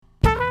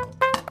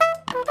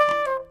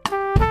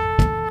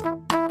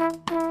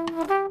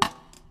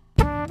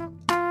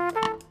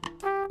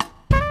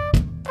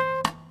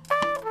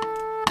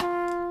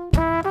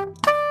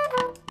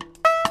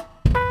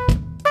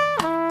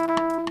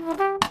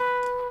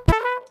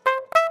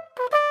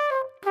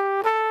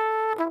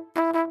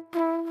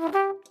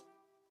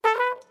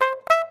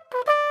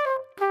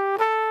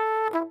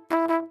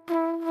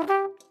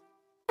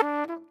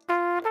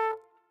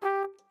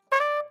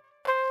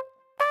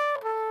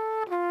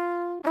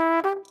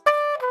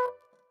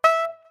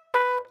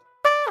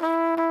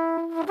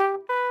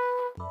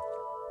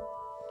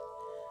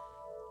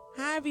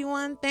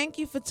everyone. Thank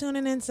you for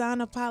tuning in to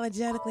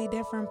Unapologetically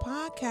Different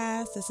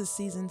Podcast. This is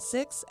season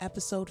 6,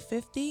 episode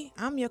 50.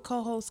 I'm your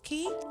co-host,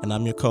 Key. And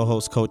I'm your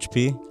co-host, Coach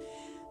P.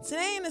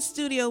 Today in the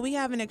studio, we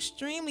have an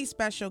extremely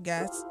special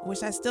guest,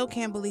 which I still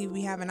can't believe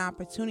we have an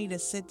opportunity to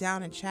sit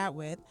down and chat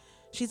with.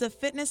 She's a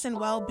fitness and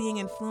well-being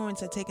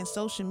influencer taking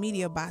social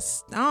media by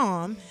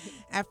storm.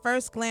 At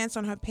first glance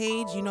on her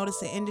page, you notice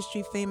the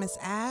industry-famous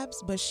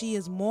abs, but she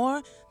is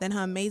more than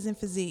her amazing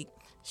physique.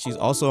 She's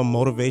also a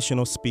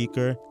motivational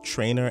speaker,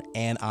 trainer,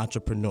 and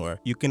entrepreneur.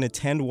 You can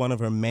attend one of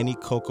her many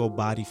Coco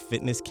Body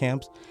fitness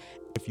camps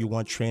if you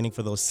want training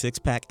for those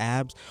six-pack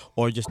abs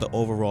or just the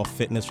overall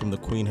fitness from the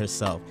queen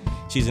herself.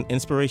 She's an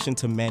inspiration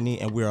to many,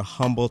 and we are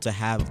humbled to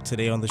have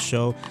today on the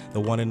show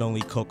the one and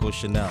only Coco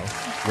Chanel.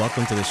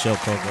 Welcome to the show,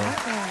 Coco. Wow,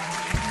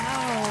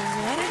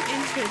 what an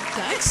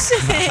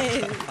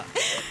introduction.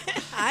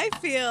 I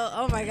feel,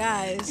 oh my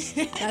gosh,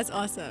 that's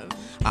awesome.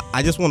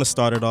 I just want to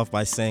start it off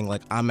by saying,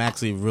 I'm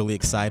actually really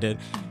excited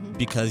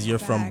because you're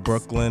from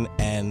Brooklyn,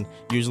 and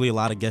usually a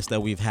lot of guests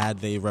that we've had,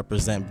 they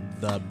represent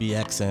the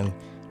BX, and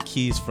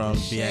Keys from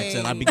BX,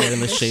 and I be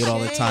getting the shade all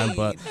the time,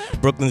 but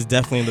Brooklyn's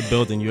definitely in the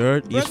building.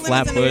 You're East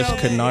Flatbush,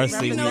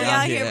 Canarsie, You know we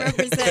out here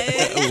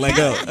representing.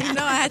 Lego. You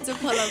know I had to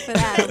pull up for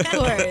that, of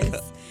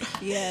course.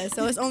 Yeah,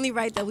 so it's only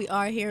right that we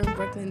are here in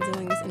Brooklyn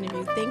doing this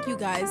interview. Thank you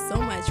guys so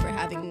much for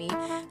having me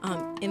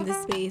in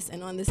this space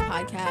and on this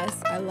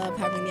podcast. I love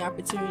having the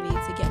opportunity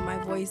to get my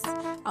voice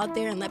out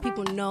there and let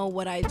people know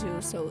what I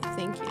do, so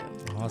thank you.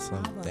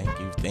 Awesome.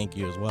 Thank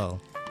you as well.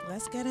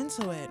 Let's get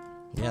into it.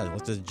 Yeah,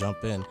 let's just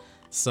jump in.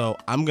 So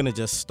I'm gonna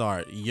just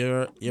start.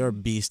 You're a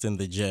beast in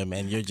the gym,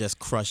 and you're just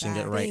crushing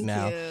it right Thank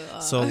now.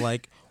 you. So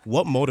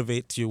what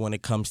motivates you when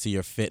it comes to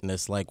your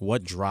fitness?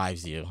 What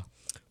drives you?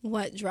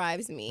 What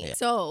drives me? Yeah.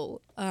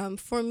 So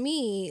for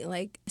me,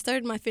 I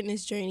started my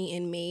fitness journey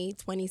in May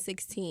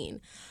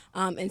 2016.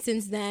 And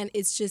since then,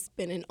 it's just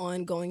been an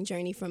ongoing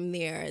journey from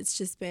there. It's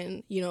just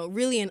been,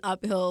 really an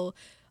uphill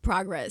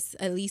progress,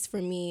 at least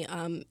for me.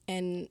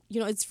 And,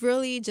 it's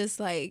really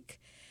just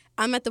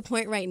I'm at the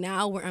point right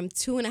now where I'm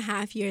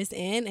 2.5 years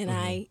in,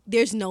 and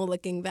there's no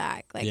looking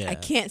back. I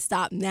can't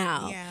stop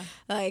now. Yeah.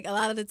 A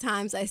lot of the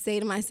times I say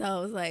to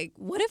myself,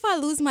 what if I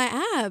lose my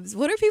abs?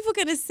 What are people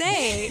gonna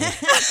say?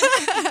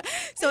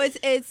 So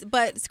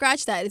but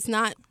scratch that. It's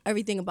not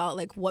everything about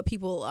what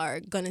people are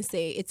gonna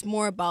say. It's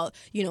more about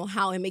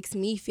how it makes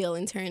me feel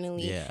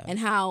internally, and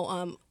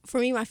how for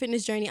me, my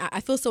fitness journey,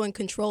 I feel so in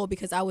control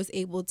because I was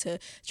able to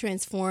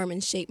transform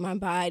and shape my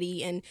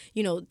body and,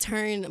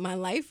 turn my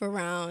life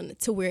around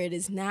to where it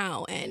is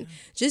now. And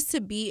just to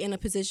be in a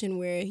position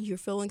where you're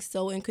feeling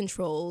so in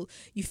control,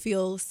 you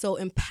feel so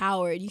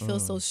empowered, you feel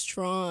so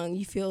strong,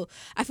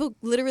 I feel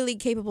literally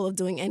capable of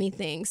doing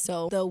anything.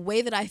 So the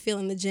way that I feel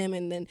in the gym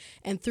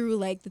and through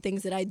the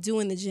things that I do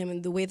in the gym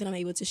and the way that I'm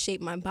able to shape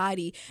my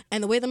body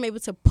and the way that I'm able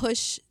to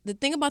push, the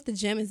thing about the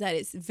gym is that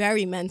it's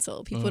very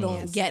mental. People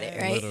don't get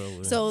it, right?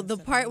 Literally. So the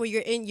part where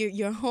you're in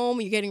your home,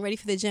 you're getting ready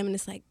for the gym, and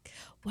it's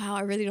wow,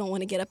 I really don't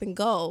want to get up and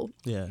go.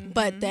 Yeah.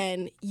 But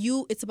then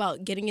it's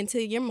about getting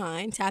into your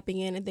mind, tapping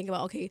in, and think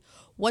about, okay,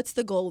 what's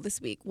the goal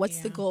this week? What's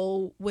the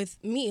goal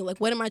with me?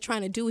 What am I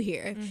trying to do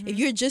here? If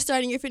you're just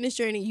starting your fitness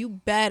journey, you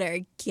better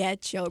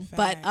get your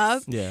butt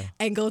up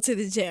and go to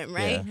the gym,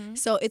 right? Yeah.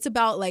 So it's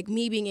about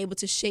me being able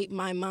to shape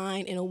my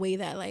mind in a way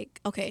that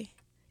okay,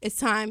 it's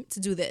time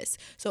to do this.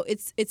 So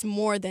it's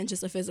more than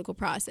just a physical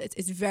process.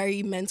 It's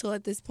very mental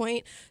at this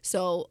point.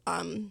 So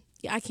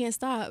I can't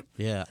stop.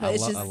 Yeah, I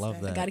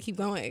love that. I got to keep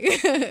going.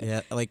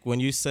 Yeah,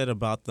 when you said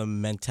about the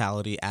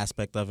mentality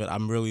aspect of it,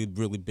 I'm really,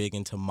 really big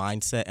into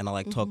mindset, and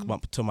I talk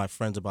to my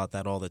friends about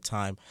that all the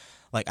time.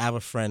 I have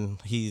a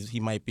friend, he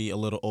might be a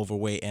little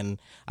overweight,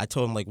 and I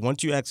told him,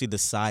 once you actually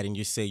decide and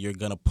you say you're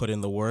going to put in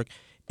the work,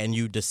 and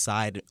you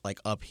decide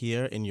up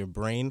here in your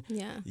brain,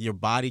 your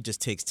body just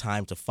takes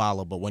time to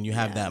follow. But when you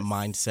have that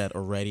mindset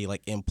already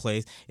in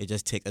place, it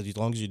just takes, as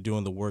long as you're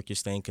doing the work, you're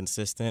staying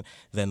consistent,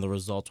 then the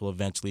results will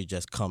eventually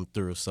just come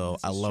through. So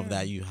I love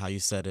that how you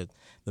said it.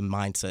 The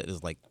mindset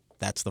is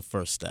that's the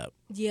first step.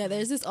 Yeah,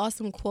 there's this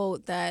awesome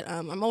quote that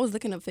I'm always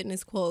looking up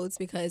fitness quotes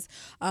because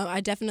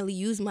I definitely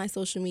use my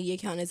social media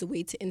account as a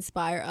way to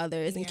inspire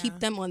others and keep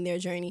them on their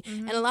journey.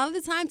 And a lot of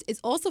the times,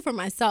 it's also for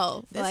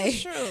myself. This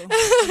is true.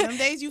 Some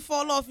days you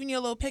fall off and you need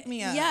a little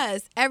pick-me-up.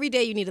 Yes, every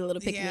day you need a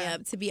little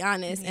pick-me-up, to be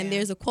honest. And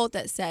there's a quote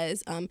that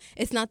says,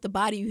 it's not the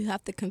body you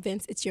have to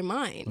convince, it's your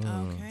mind.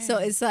 Okay. So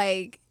it's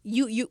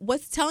you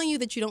what's telling you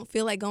that you don't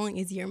feel like going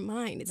is your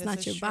mind. It's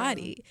not your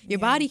body. Your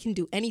body can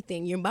do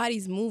anything. Your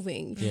body's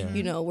moving.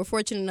 We're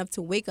fortunate enough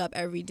to wake up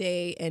every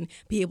day and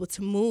be able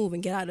to move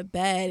and get out of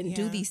bed and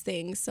do these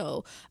things.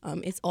 So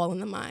it's all in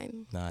the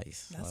mind.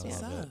 Nice. That's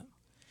what's up.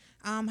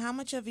 How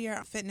much of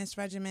your fitness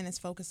regimen is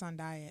focused on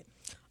diet?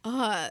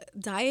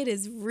 Diet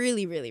is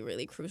really, really,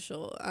 really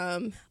crucial.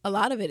 A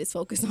lot of it is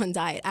focused on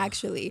diet,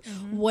 actually.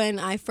 When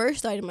I first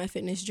started my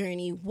fitness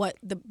journey, what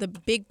the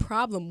big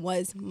problem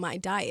was my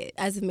diet.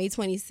 As of May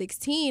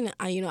 2016,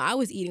 I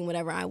was eating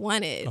whatever I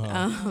wanted.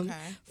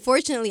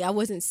 Fortunately, I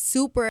wasn't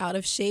super out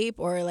of shape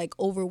or like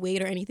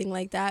overweight or anything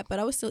like that, but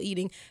I was still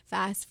eating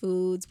fast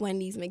foods,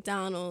 Wendy's,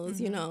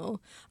 McDonald's,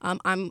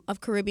 I'm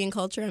of Caribbean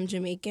culture. I'm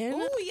Jamaican.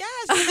 Oh,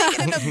 yes.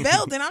 Jamaican in the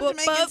building. I'm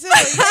Jamaican too.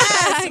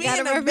 Yes. We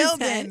in the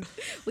building.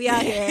 We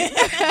out here.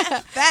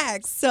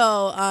 Facts.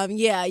 So,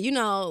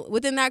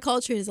 within that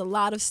culture, there's a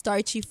lot of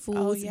starchy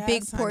foods,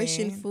 big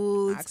portion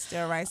foods.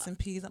 Oxtail, rice, and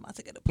peas. I'm about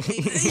to get a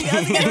plate.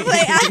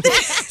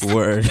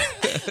 Word.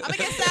 I'm going to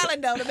get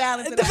salad, though, to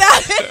balance it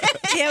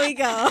out. Here we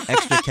go.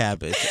 Extra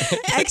cabbage.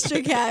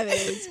 Extra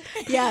cabbage.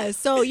 Yeah.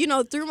 So,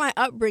 through my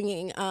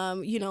upbringing,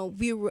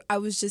 I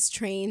was just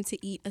trained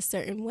to eat a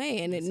certain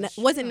way. And it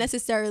wasn't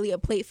necessarily a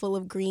plate full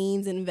of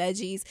greens and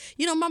veggies.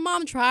 My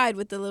mom tried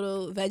with the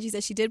little veggies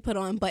that she did put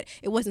on, but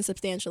it wasn't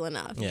substantial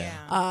enough.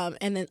 Yeah.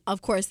 And then,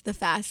 of course, the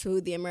fast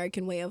food, the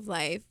American way of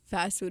life.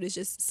 Fast food is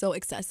just so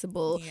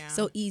accessible,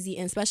 so easy,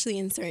 and especially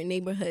in certain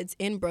neighborhoods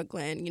in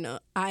Brooklyn.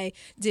 I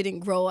didn't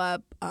grow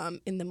up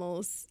in the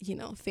most,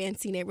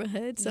 fancy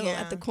neighborhood. So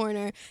at the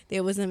corner,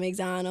 there was a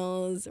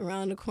McDonald's.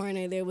 Around the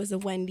corner, there was a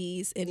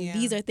Wendy's. And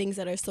these are things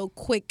that are so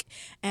quick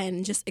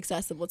and just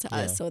accessible to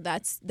us. So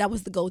that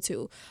was the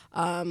go-to.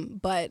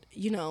 But,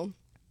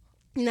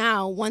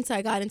 now, once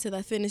I got into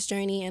the fitness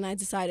journey and I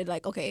decided,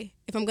 like, okay,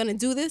 if I'm going to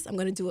do this, I'm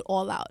going to do it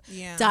all out.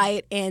 Yeah.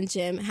 Diet and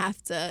gym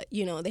have to,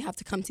 they have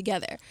to come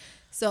together.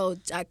 So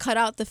I cut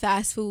out the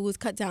fast foods,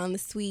 cut down the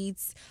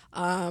sweets,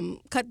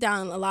 cut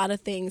down a lot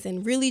of things.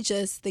 And really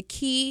just the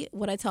key,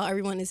 what I tell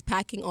everyone, is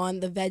packing on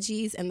the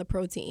veggies and the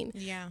protein.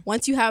 Yeah.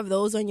 Once you have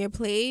those on your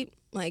plate,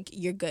 like,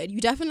 you're good. You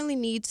definitely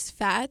need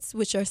fats,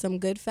 which are some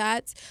good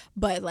fats.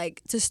 But,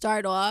 like, to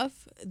start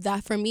off,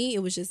 that for me, it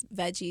was just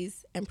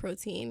veggies and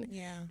protein.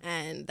 Yeah.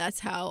 And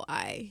that's how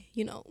I,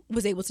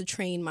 was able to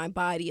train my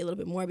body a little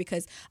bit more,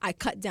 because I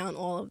cut down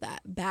all of that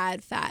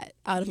bad fat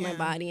out of my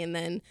body, and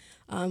then,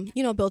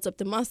 built up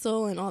the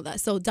muscle and all that.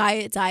 So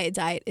diet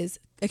is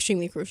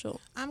extremely crucial.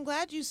 I'm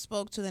glad you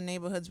spoke to the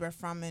neighborhoods we're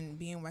from and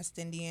being West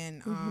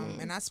Indian.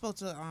 And I spoke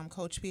to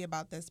Coach P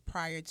about this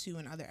prior to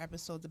in other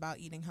episodes about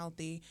eating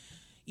healthy.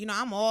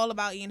 I'm all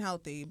about eating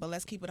healthy, but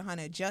let's keep it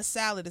 100. Just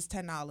salad is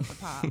 $10 a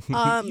pop.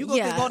 You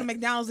go to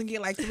McDonald's and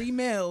get like 3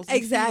 meals. And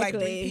exactly. Feed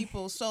like 3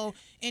 people. So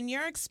in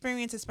your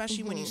experience,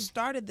 especially when you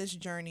started this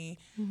journey,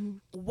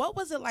 what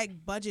was it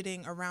like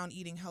budgeting around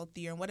eating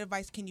healthier? And what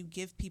advice can you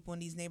give people in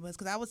these neighborhoods?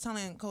 Because I was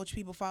telling Coach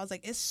P before, I was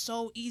like, it's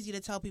so easy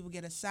to tell people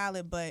get a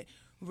salad, but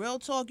real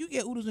talk, you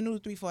get oodles and noodles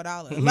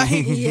 $3-4. Like,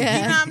 you know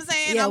what I'm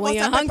saying? Yeah, when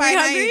you're hungry,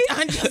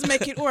 I just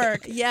make it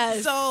work.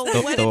 Yes. So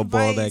what throw a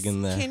advice ball bag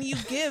in there. can you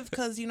give?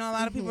 Because, a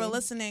lot of people are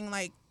listening,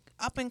 like,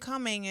 up and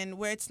coming, and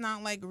where it's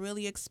not like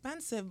really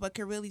expensive, but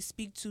can really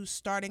speak to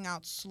starting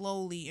out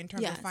slowly in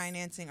terms of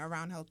financing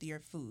around healthier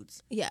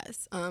foods.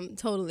 Yes,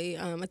 totally.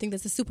 I think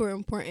that's a super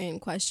important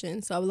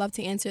question. So I would love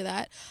to answer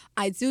that.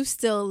 I do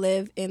still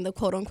live in the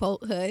quote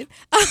unquote hood.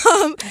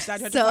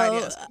 Starting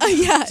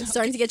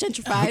to get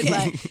gentrified,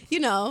 but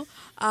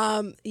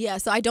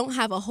so I don't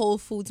have a Whole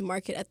Foods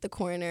market at the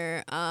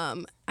corner.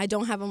 I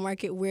don't have a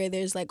market where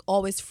there's like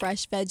always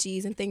fresh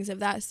veggies and things of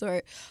that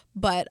sort.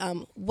 But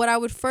what I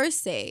would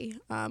first say,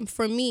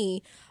 for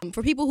me,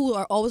 for people who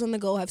are always on the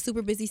go, have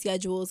super busy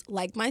schedules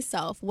like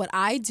myself, what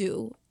I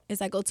do is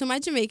I go to my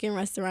Jamaican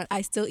restaurant.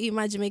 I still eat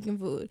my Jamaican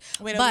food.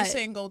 Wait, are we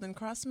saying Golden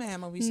Cross,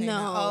 ma'am? Are we saying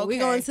no? Okay. We're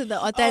going to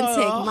the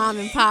authentic mom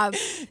and pop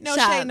no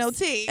shops. shade, no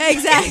tea.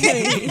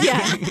 Exactly.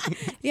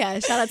 Yeah.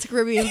 Shout out to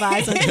Caribbean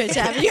Vibes on Twitch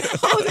Avenue.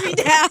 Hold me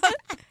down.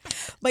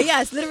 But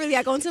yes, literally,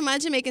 I go into my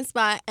Jamaican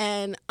spot,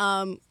 and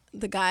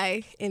the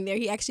guy in there,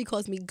 he actually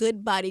calls me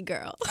Good Body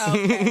Girl.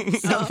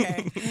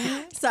 Okay.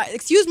 Sorry,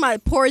 excuse my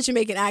poor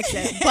Jamaican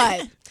accent,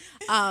 but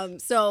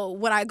so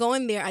when I go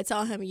in there, I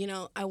tell him,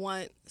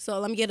 so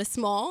let me get a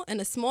small, and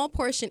a small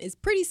portion is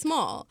pretty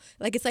small.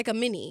 Like, it's like a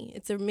mini.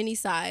 It's a mini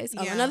size.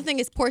 Another thing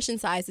is portion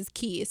size is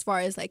key as far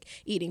as like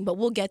eating, but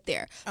we'll get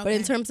there. Okay. But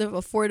in terms of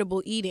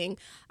affordable eating,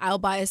 I'll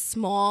buy a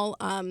small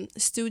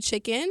stewed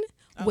chicken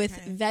with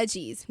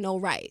veggies, no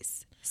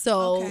rice.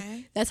 So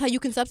that's how you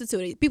can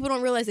substitute it. People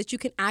don't realize that you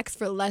can ask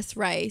for less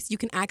rice. You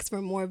can ask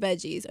for more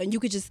veggies. And you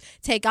could just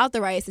take out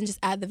the rice and just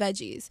add the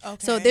veggies.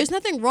 Okay. So there's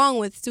nothing wrong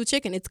with stewed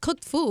chicken. It's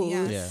cooked food.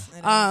 Yes,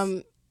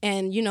 yeah.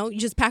 And, you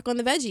just pack on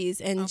the veggies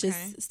and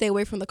just stay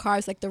away from the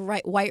carbs, like the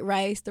white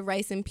rice, the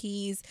rice and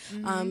peas.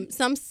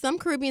 Some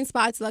Caribbean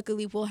spots,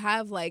 luckily, will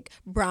have, like,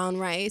 brown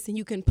rice, and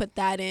you can put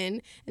that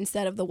in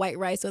instead of the white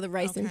rice or the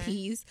rice and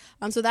peas.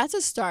 So that's a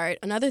start.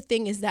 Another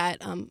thing is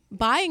that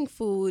buying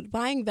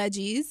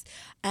veggies,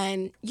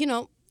 and,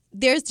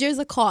 there's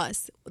a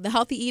cost. The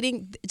healthy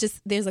eating,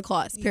 there's a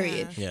cost,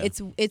 period. Yeah.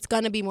 It's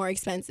going to be more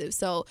expensive.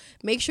 So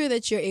make sure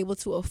that you're able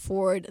to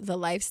afford the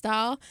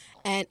lifestyle.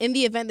 And in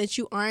the event that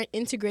you aren't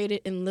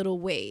integrated in little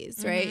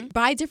ways, right?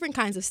 Buy different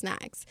kinds of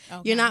snacks.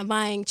 Okay. You're not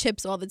buying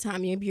chips all the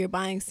time. Maybe you're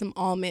buying some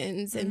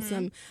almonds and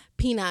some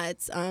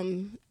peanuts,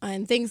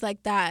 and things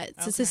like that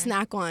to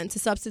snack on, to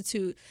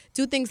substitute,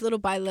 do things little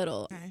by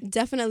little. Okay.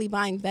 Definitely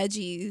buying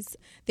veggies.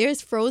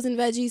 There's frozen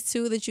veggies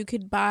too that you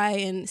could buy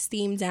and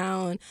steam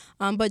down.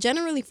 But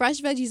generally, fresh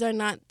veggies are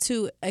not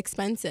too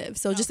expensive.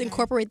 So just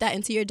incorporate that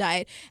into your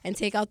diet and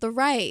take out the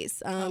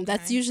rice.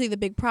 That's usually the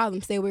big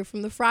problem. Stay away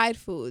from the fried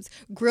foods.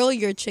 Grill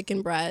your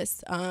chicken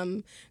breast.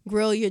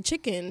 Grill your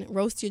chicken.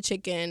 Roast your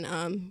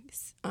chicken.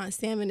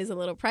 Salmon is a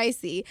little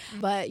pricey,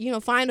 but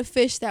find a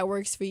fish that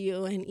works for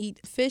you and eat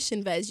fish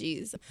and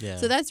veggies. Yeah.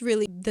 So that's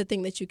really the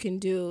thing that you can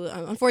do.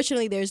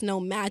 Unfortunately, there's no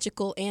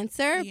magical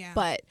answer,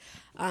 but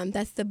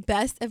that's the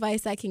best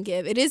advice I can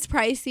give. It is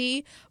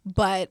pricey,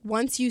 but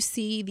once you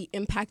see the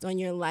impact on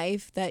your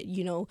life that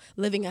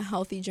living a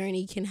healthy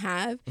journey can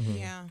have,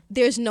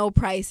 there's no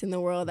price in the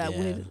world that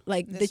would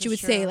that you would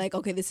say like,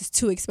 okay, this is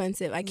too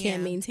expensive. I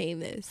can't maintain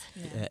this.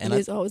 And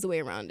there's always a way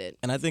around it.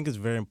 And I think it's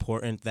very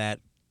important that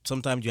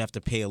sometimes you have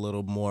to pay a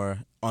little more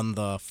on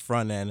the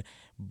front end,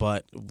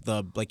 but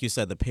like you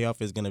said, the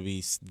payoff is going to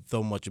be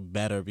so much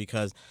better,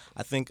 because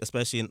I think,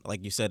 especially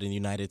like you said, in the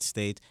United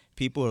States,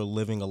 people are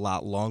living a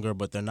lot longer,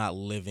 but they're not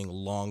living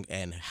long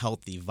and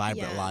healthy,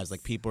 vibrant lives.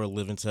 Like, people are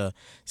living to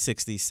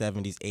 60s,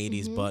 70s,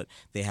 80s, but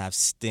they have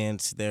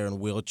stints, they're in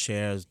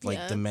wheelchairs,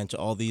 like dementia,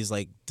 all these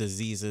like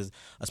diseases,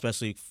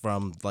 especially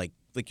from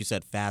like you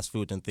said, fast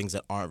food and things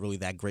that aren't really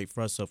that great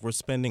for us. So if we're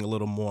spending a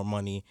little more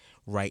money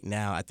right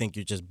now, I think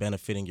you're just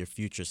benefiting your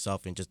future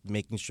self and just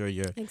making sure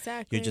you're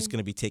just going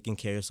to be taking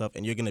care of yourself,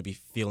 and you're going to be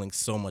feeling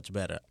so much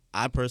better.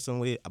 I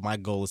personally, my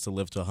goal is to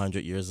live to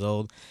 100 years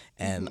old,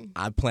 and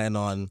I plan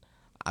on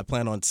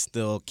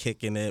still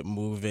kicking it,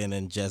 moving,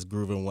 and just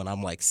grooving when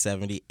I'm like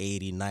 70,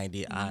 80,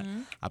 90.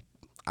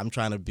 I'm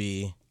trying to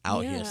be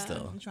out here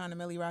still. I'm trying to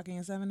Millie Rock in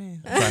your 70s.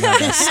 I'm trying to have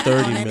that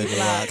sturdy Millie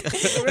Rock.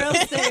 Real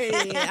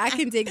sturdy. I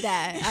can dig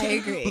that. I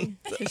agree.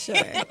 For sure.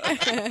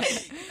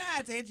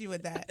 I hit you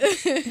with that.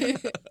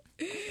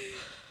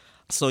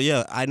 So,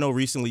 yeah, I know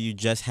recently you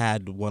just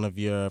had one of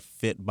your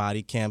fit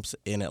body camps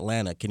in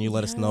Atlanta. Can you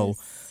let us know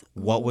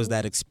what was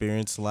that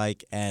experience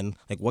like, and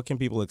like what can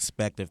people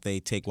expect if they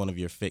take one of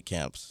your fit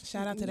camps?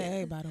 Shout out to the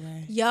A, by the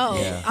way.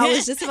 I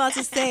was just about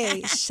to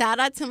say, shout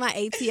out to my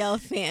ATL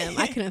fam.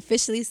 I can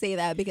officially say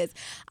that because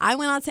I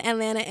went out to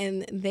Atlanta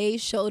and they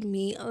showed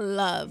me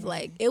love.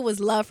 Like, it was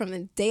love from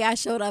the day I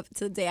showed up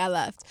to the day I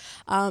left.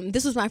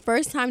 This was my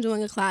first time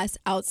doing a class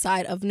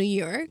outside of New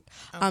York.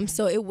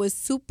 So it was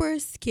super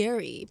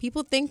scary.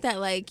 People think that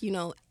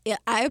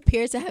I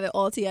appear to have it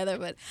all together,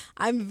 but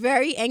I'm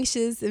very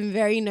anxious and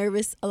very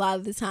nervous a lot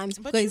of the times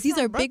because these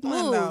are big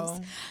moves.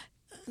 Though.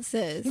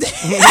 Sis.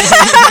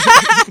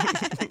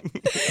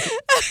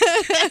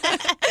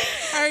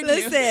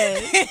 Listen,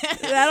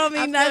 that don't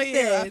mean nothing.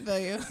 I feel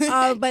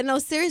you. But no,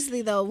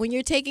 seriously though, when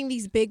you're taking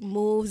these big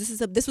moves,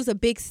 this was a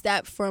big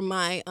step for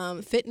my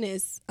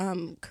fitness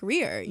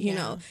career. You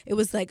know, it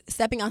was like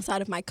stepping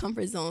outside of my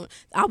comfort zone.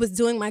 I was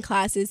doing my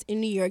classes in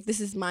New York. This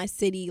is my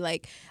city.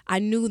 Like, I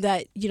knew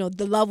that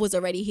the love was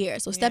already here.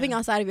 So stepping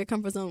outside of your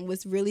comfort zone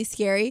was really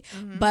scary.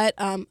 But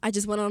I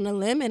just went on a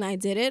limb and I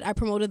did it. I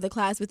promoted the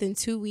class within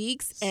 2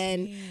 weeks.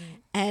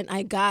 And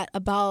I got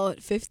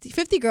about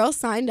 50 girls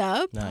signed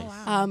up. Nice.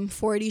 Oh, wow.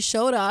 40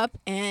 showed up,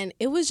 and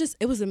it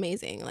was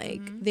amazing.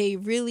 Like,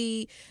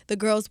 the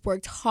girls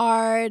worked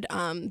hard.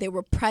 They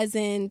were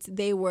present.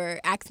 They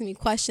were asking me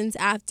questions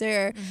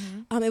after.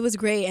 It was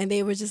great, and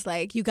they were just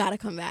like, you gotta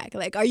come back.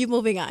 Like, are you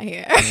moving out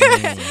here?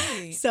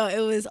 So it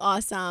was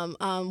awesome.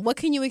 What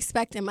can you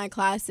expect in my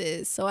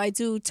classes? So I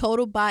do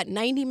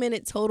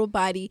 90-minute total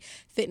body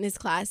fitness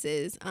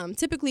classes.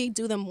 Typically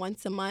do them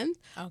once a month.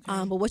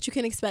 Okay. But what you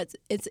can expect,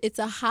 it's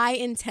a high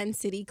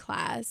intensity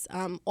class.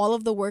 All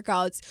of the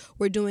workouts,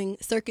 we're doing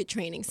circuit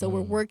training. So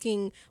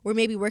we're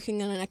maybe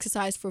working on an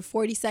exercise for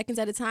 40 seconds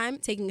at a time,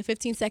 taking a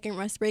 15-second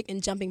rest break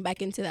and jumping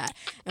back into that.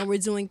 And we're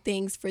doing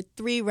things for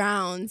 3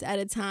 rounds at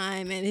a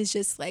time, and it's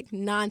just like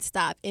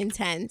nonstop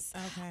intense.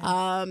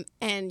 Okay.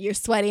 And you're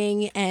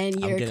sweating and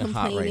you're complaining.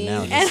 Hot right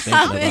now, and just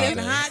thinking Getting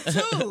about it.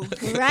 hot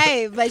too.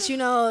 Right, but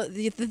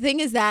the thing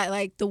is that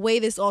like the way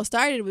this all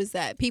started was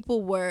that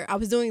I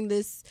was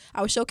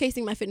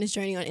showcasing my fitness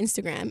journey on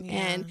Instagram,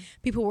 and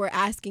people were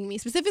asking me,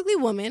 specifically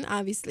women,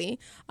 obviously,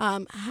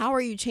 how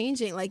are you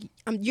changing? Like,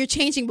 you're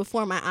changing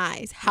before my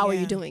eyes. How are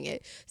you doing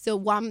it?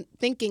 So I'm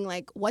thinking,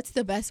 like, what's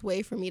the best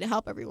way for me to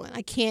help everyone?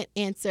 I can't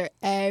answer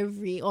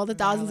all the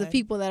thousands of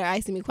people that are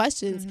asking me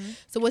questions.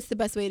 So what's the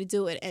best way to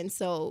do it? And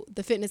so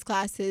the fitness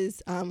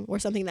classes were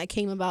something that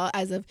came about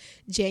as of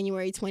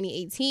January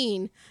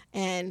 2018.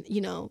 And,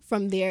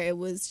 from there, it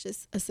was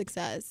just a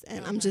success.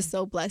 And I'm just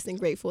so blessed and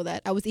grateful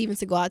that I was even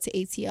to go out to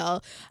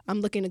ATL.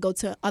 I'm looking to go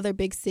to other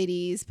big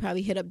cities,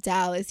 probably hit up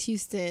Dallas,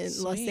 Houston,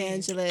 Los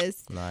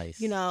Angeles, Nice.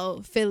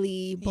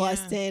 Philly,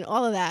 Boston,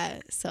 all of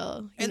that.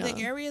 So, And the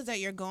areas that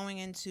you're going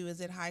into,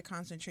 is it high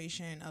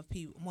concentration of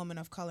women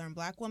of color and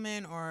Black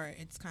women, or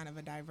it's kind of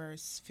a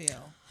diverse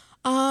feel?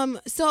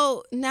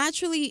 So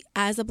naturally,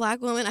 as a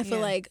Black woman, I feel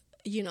like,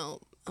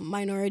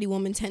 minority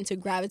women tend to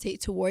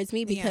gravitate towards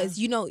me because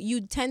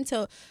you tend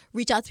to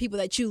reach out to people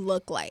that you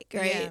look like,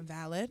 right? Yeah,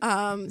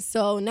 valid.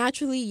 So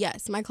naturally,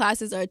 yes, my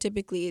classes are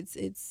typically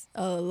it's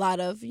a lot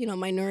of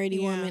minority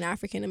women,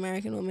 African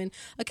American women.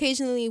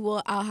 Occasionally,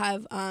 I'll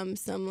have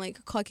some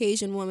like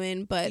Caucasian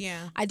women, but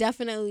I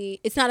definitely,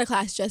 it's not a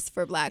class just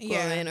for Black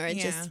women or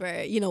just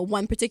for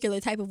one particular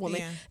type of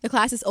woman. The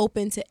class is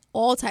open to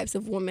all types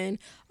of women,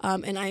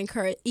 and I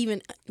encourage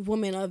even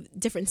women of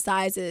different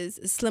sizes,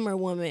 slimmer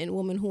women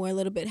who are a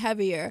little bit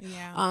heavier.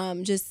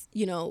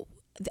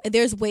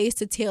 There's ways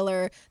to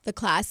tailor the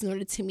class in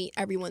order to meet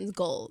everyone's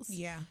goals.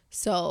 Yeah.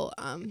 So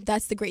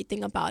that's the great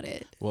thing about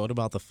it. What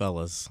about the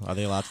fellas? Are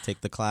they allowed to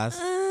take the class?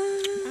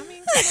 I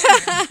mean,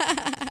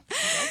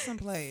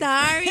 someplace.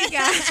 Sorry,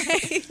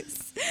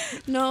 guys.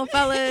 No,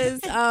 fellas.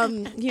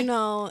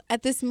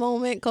 At this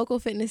moment, Coco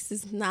Fitness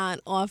does not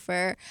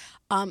offer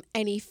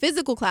any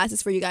physical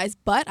classes for you guys,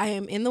 but I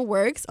am in the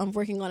works. I'm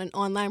working on an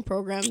online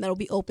program that'll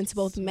be open to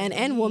both men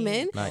and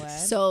women.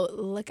 Nice. So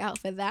look out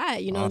for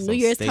that. Awesome. New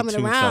Year's Stay coming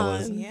tuned,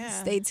 around. fellas.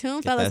 Stay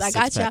tuned, Get fellas. that I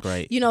got six-pack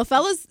y'all. right.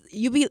 Fellas,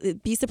 you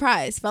be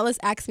surprised. Fellas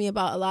ask me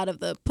about a lot of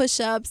the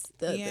push-ups,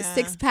 the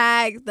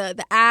six-pack,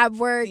 the ab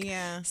work.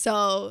 Yeah.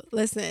 So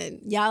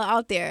listen, y'all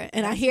out there,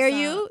 and I hear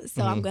you.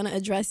 So I'm gonna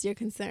address your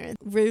concerns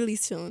really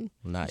soon.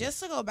 Nice.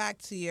 Just to go back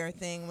to your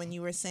thing when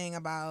you were saying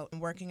about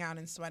working out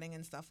and sweating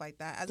and stuff like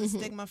that, as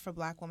a stigma for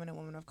Black women and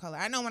women of color.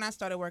 I know when I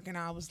started working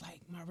out, I was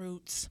like, my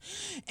roots.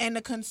 And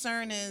the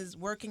concern is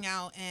working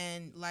out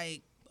and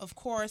like, of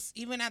course,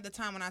 even at the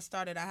time when I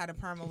started, I had a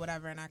perm or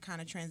whatever, and I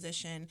kind of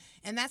transitioned.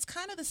 And that's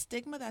kind of the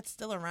stigma that's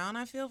still around,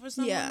 I feel, for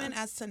some women,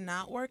 as to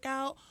not work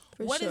out.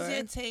 What is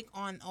your take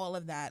on all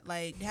of that?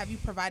 Like, have you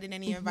provided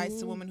any advice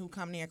to women who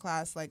come to your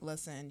class, like,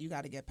 listen, you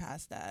got to get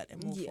past that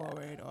and move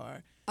forward?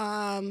 Or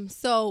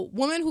So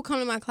women who come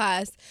to my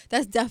class,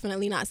 that's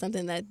definitely not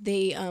something that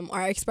they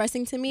are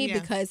expressing to me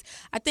because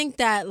I think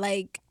that,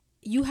 like,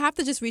 you have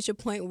to just reach a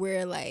point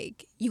where,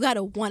 like, you got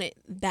to want it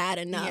bad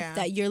enough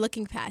that you're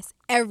looking past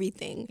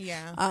everything.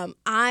 Yeah.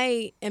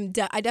 I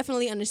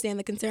definitely understand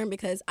the concern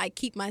because I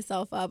keep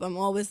myself up. I'm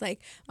always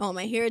like, I want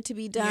my hair to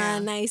be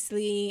done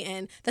nicely,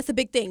 and that's a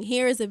big thing.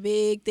 Hair is a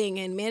big thing,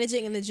 and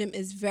managing in the gym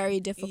is very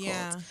difficult.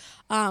 Yeah.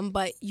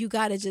 But you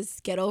gotta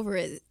just get over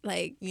it.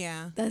 Like,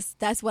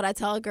 that's what I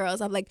tell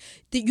girls. I'm like,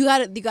 you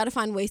gotta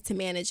find ways to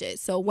manage it.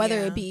 So whether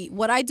it be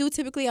what I do,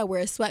 typically I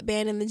wear a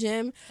sweatband in the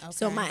gym,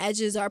 so my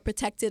edges are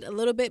protected a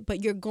little bit,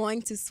 but you're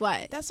going to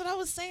sweat. That's what I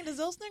was saying. Does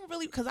those things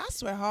really? Because I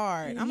sweat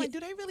hard. I'm like, do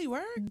they really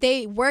work?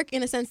 They work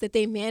in a sense that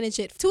they manage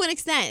it to an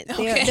extent.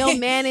 They'll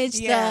manage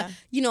the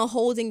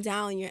holding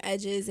down your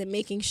edges and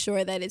making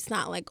sure that it's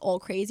not like all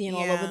crazy and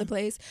all over the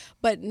place.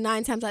 But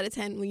 9 times out of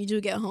 10, when you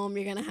do get home,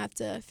 you're gonna have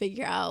to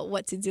figure out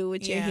what to do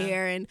with your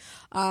hair,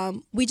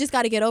 and we just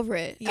got to get over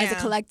it as a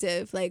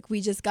collective. Like,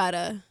 we just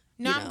gotta.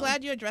 No, I'm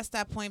glad you addressed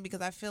that point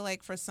because I feel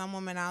like for some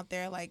women out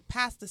there, like,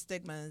 past the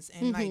stigmas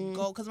and like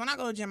go, because when I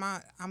go to the gym,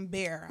 I'm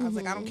bare. I was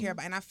like, I don't care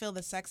about, and I feel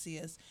the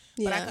sexiest.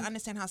 But I can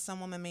understand how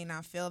some women may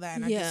not feel that,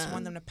 and I just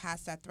want them to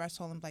pass that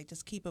threshold and like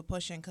just keep it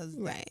pushing because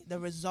the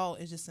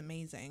result is just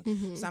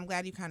amazing. So I'm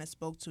glad you kind of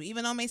spoke to it.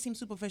 Even though it may seem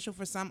superficial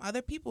for some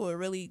other people, it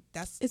really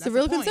that's a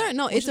real point, concern.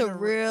 No, it's a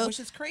real, which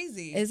is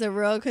crazy. It's a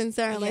real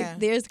concern. Like,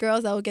 there's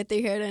girls that will get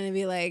their hair done and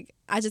be like,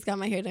 I just got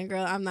my hair done,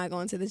 girl. I'm not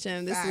going to the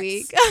gym this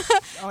week.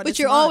 But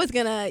you're always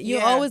gonna,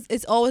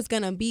 it's always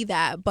gonna be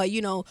that. But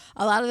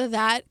a lot of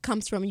that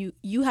comes from you.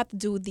 You have to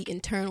do the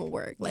internal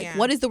work. Like,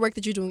 what is the work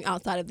that you're doing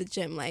outside of the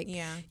gym? Like,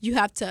 you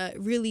have to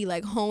really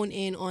like hone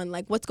in on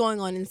like what's going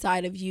on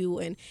inside of you.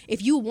 And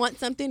if you want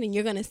something and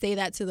you're gonna say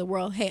that to the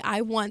world, hey,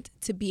 I want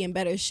to be in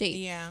better shape.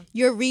 Yeah.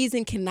 Your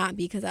reason cannot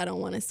be because I don't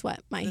want to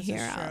sweat my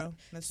hair out.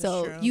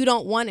 So you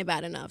don't want it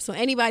bad enough. So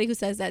anybody who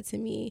says that to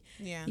me,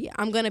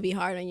 I'm gonna be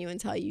hard on you and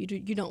tell you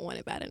you don't want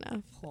it bad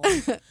enough. Cool.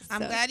 I'm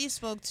glad you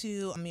spoke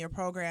to your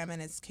program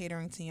and it's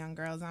catering to young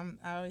girls. I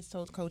always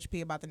told Coach P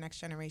about the next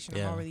generation.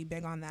 I'm really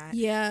big on that.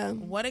 Yeah.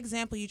 What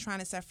example are you trying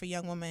to set for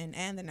young women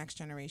and the next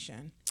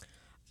generation?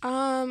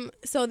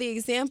 So the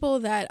example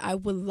that I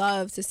would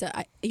love to set,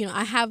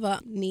 I have a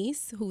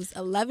niece who's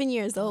 11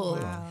 years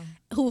old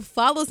who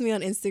follows me on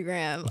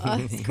Instagram.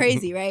 It's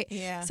crazy, right?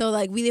 Yeah. So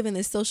like we live in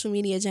this social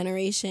media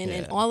generation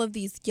and all of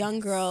these young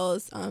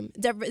girls,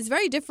 it's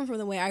very different from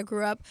the way I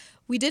grew up.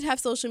 We did have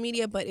social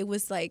media, but it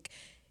was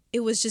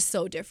just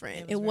so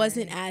different. It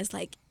wasn't as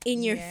like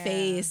in your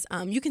face.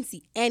 You can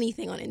see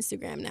anything on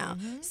Instagram now.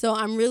 So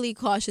I'm really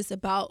cautious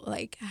about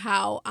like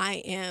how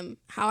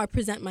I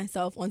present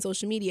myself on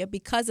social media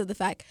because of the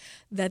fact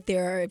that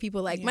there are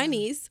people like my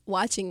niece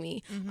watching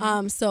me.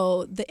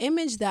 So the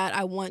image that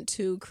I want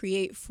to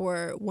create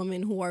for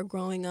women who are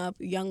growing up,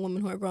 young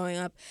women who are growing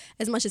up,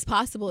 as much as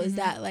possible is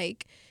that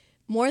like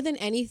more than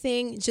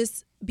anything,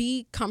 just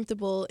be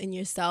comfortable in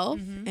yourself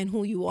and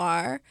who you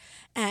are,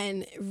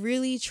 and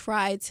really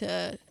try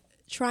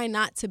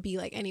not to be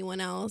like anyone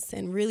else,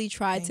 and really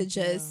try to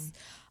just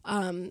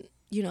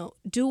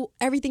do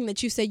everything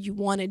that you said you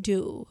want to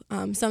do.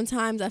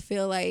 Sometimes I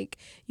feel like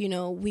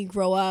we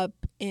grow up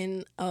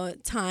in a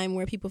time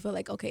where people feel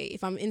like, okay,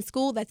 if I'm in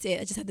school, that's it.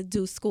 I just have to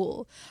do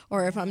school.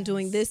 Or if I'm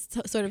doing this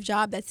sort of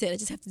job, that's it. I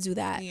just have to do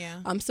that.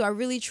 Yeah. So I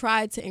really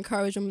tried to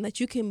encourage them that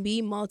you can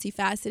be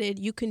multifaceted.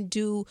 You can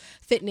do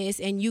fitness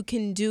and you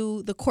can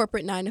do the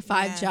corporate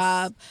 9-to-5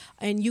 job,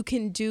 and you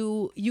can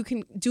do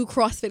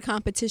CrossFit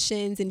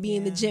competitions and be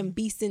in the gym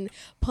beasting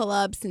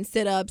pull-ups and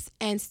sit-ups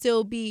and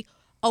still be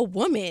a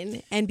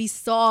woman and be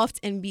soft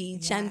and be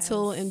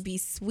gentle and be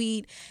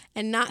sweet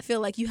and not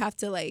feel like you have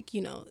to like,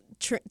 you know,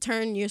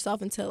 turn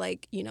yourself into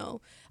like, you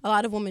know, a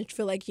lot of women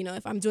feel like, you know,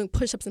 if I'm doing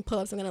push-ups and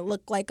pull-ups, I'm going to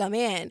look like a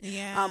man.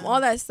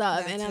 All that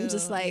stuff. That and too. I'm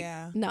just like,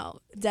 no,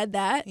 dead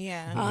that.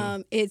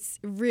 It's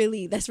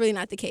really, that's really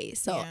not the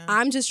case. So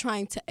I'm just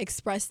trying to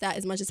express that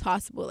as much as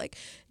possible. Like,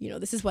 you know,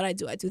 this is what I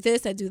do. I do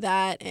this, I do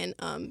that. And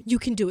you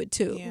can do it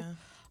too.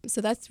 So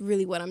that's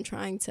really what I'm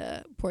trying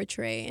to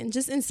portray and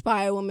just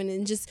inspire women,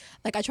 and just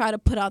like I try to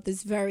put out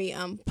this very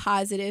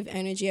positive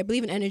energy. I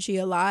believe in energy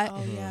a lot.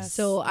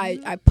 So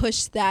I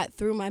push that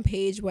through my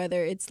page,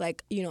 whether it's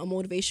like, you know, a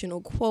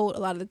motivational quote, a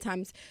lot of the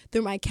times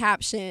through my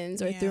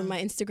captions or through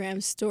my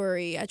Instagram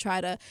story. I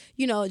try to,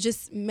 you know,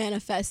 just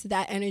manifest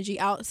that energy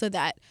out so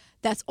that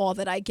that's all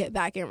that I get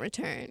back in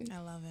return. I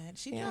love it.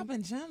 She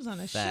dropping gems on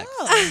the Facts.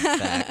 show.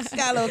 Facts.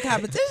 Got a little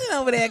competition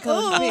over there,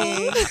 Coach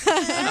P.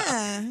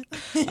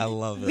 I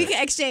love it. We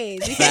can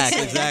exchange.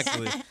 Facts,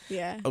 exactly.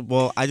 Yeah.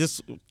 Well,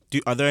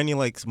 are there any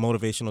like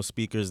motivational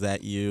speakers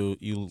that you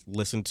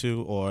listen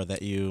to or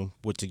that you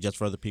would suggest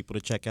for other people to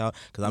check out?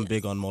 Because I'm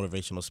big on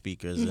motivational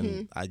speakers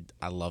and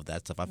I love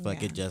that stuff. I feel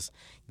like it just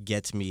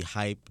gets me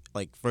hype.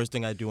 Like first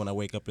thing I do when I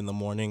wake up in the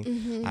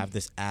morning, I have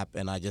this app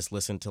and I just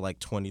listen to like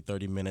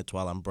 20-30 minutes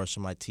while I'm brushing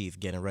my teeth,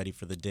 getting ready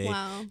for the day,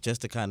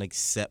 just to kind of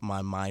set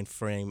my mind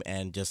frame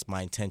and just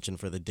my intention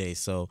for the day.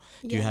 So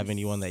do you have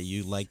anyone that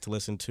you like to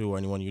listen to or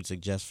anyone you'd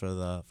suggest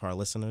for our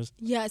listeners?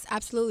 Yes,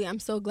 absolutely. I'm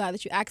so glad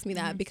that you asked me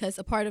that because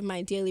a part of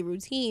my daily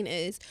routine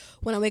is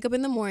when I wake up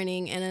in the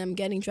morning and I'm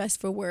getting dressed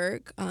for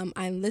work,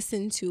 I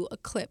listen to a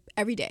clip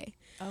every day.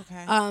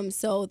 Okay.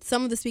 So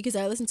some of the speakers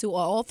I listen to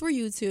are all through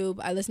YouTube.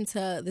 I listen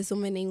to this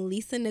woman named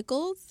Lisa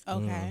Nichols.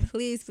 Okay.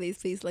 Please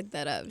look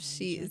that up.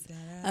 She's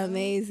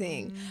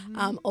amazing.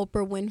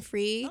 Oprah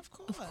Winfrey.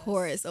 Of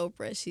course,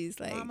 Oprah. She's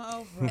like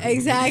Mama Oprah.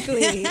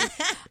 Exactly.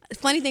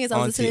 Funny thing is, I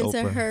was Auntie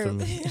listening to Oprah her for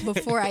me.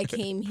 before I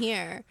came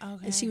here,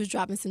 and she was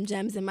dropping some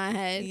gems in my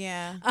head.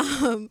 Yeah.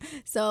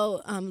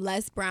 So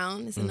Les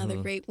Brown is another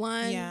great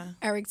one. Yeah.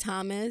 Eric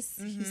Thomas,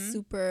 he's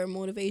super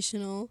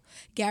motivational.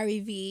 Gary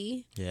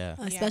Vee,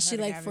 especially I've heard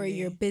like of for Gary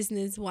your Vee.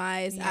 business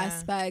wise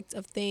aspect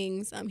of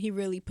things. He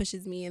really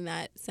pushes me in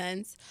that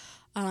sense.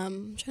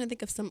 I'm trying to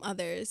think of some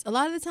others. A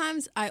lot of the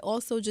times I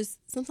also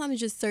sometimes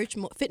just search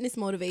fitness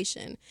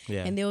motivation,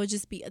 and there will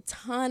just be a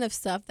ton of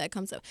stuff that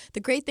comes up. The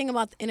great thing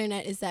about the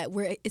internet is that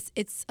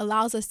it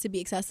allows us to be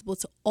accessible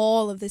to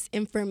all of this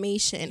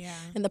information,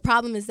 and the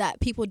problem is that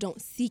people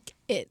don't seek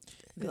it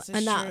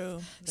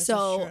enough.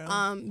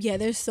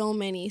 There's so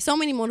many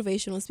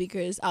motivational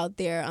speakers out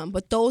there,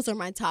 but those are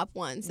my top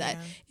ones that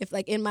if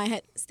like in my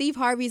head. Steve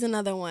Harvey's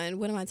another one.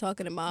 What am I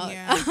talking about?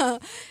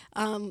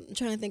 I'm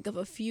trying to think of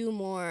a few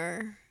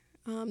more.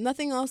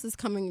 Nothing else is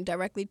coming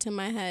directly to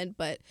my head,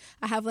 but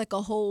I have like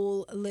a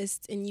whole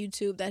list in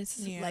YouTube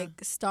that's like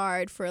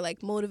starred for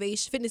like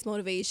motivation, fitness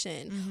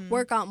motivation,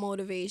 workout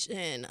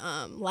motivation,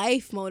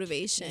 life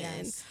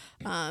motivation,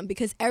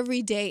 because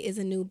every day is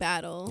a new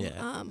battle.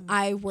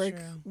 I work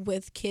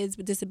with kids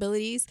with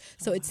disabilities,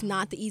 so it's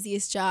not the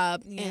easiest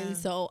job, and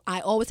so I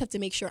always have to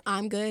make sure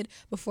I'm good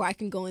before I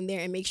can go in there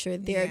and make sure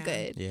they're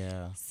good.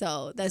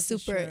 So that's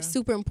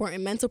super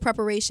important. Mental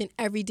preparation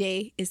every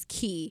day is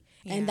key,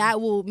 and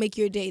that will make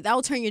your day. That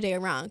will turn your day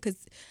around, because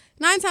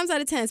 9 times out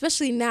of 10,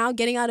 especially now,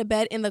 getting out of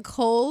bed in the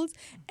cold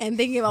and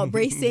thinking about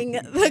bracing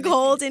the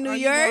cold in New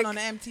York. Going on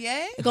the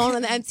MTA? Going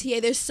on the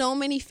MTA. There's so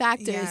many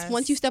factors. Yes.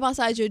 Once you step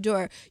outside your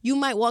door, you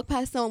might walk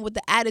past someone with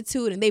the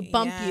attitude and they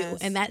bump you,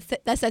 and that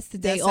sets the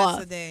day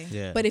off. The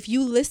day. But if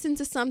you listen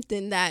to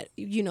something that,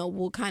 you know,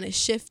 will kind of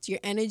shift your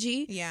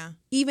energy,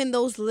 even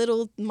those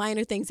little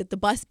minor things, like the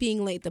bus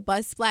being late, the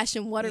bus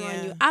splashing water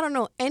on you, I don't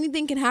know,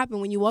 anything can happen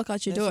when you walk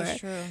out your door. This is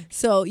true.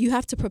 So you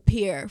have to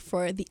prepare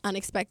for the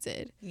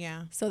unexpected.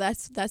 Yeah. So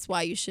that's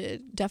why you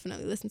should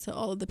definitely listen to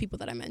all of the people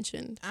that I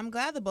mentioned. I'm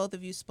glad that both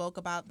of you spoke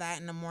about that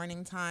in the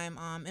morning time,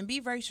 and be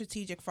very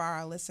strategic for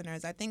our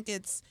listeners. I think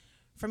it's,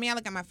 for me, I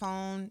look at my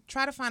phone,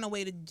 try to find a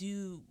way to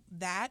do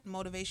that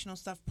motivational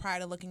stuff prior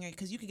to looking at it,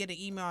 because you could get an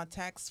email or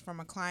text from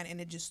a client and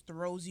it just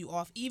throws you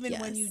off. Even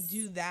when you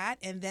do that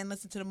and then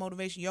listen to the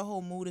motivation, your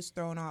whole mood is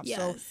thrown off.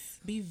 So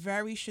be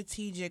very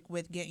strategic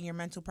with getting your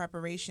mental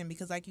preparation,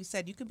 because like you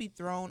said, you could be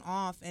thrown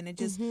off and it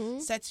just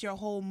sets your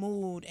whole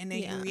mood, and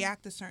then you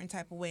react a certain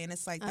type of way, and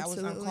it's like that was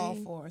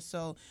uncalled for.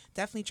 So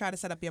definitely try to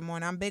set up your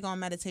morning. I'm big on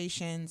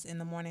meditations in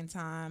the morning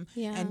time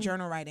and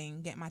journal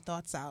writing, get my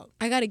thoughts out.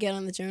 I got to get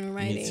on the journal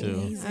writing.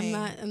 Me too.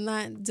 I'm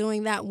not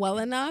doing that well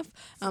enough.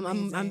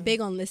 I'm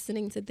big on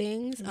listening to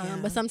things,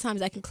 but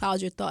sometimes I can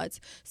cloud your thoughts.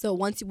 So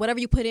whatever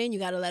you put in, you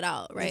got to let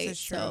out, right? This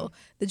is true. So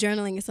the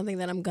journaling is something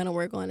that I'm gonna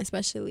work on,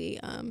 especially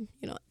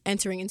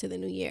entering into the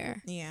new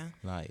year. Yeah.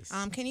 Nice.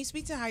 Can you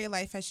speak to how your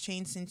life has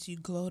changed since you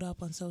glowed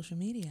up on social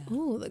media?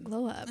 Ooh, the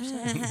glow up.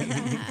 Yes.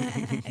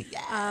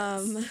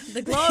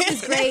 The glow up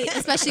is great,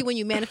 especially when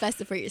you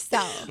manifest it for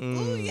yourself.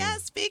 Ooh, yeah,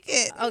 speak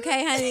it.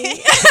 Okay,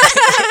 honey.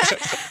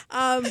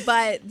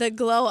 But the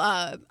glow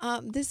up,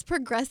 this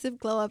progressive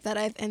glow up that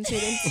I've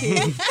entered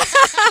into,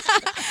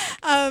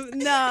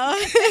 no,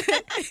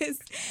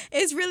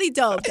 it's really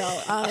dope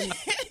though.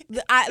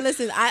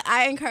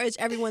 I encourage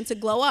everyone to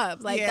glow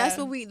up. Like that's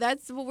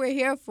what we're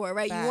here for,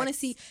 right? Facts. You want to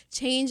see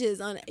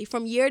changes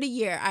from year to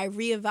year. I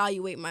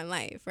reevaluate my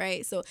life,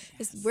 right? So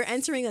we're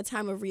entering a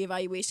time of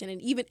reevaluation,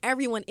 and even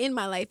everyone in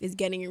my life is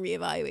getting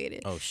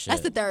reevaluated. Oh shit.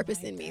 That's the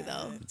therapist in me,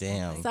 though.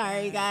 Damn.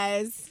 Sorry,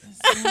 guys.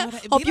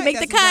 Hope Hope you make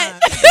the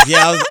cut.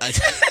 Yeah,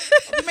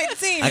 You made the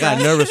team. I got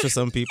nervous for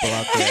some people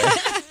out there.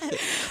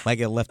 Might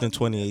get left in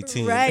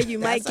 2018. Right, you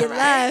might get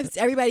left.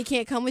 Everybody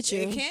can't come with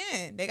you. They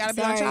can't. They gotta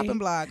be on Sorry. chopping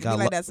block. Be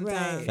like that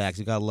sometimes. Right. Facts.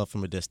 You got love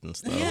from a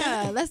distance, though.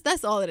 Yeah,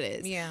 that's all it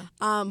is. Yeah.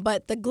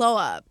 But the glow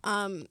up,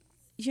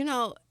 you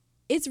know,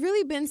 it's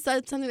really been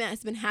something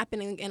that's been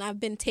happening, and I've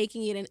been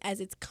taking it in as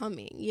it's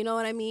coming. You know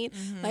what I mean?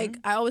 Mm-hmm. Like,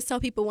 I always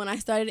tell people when I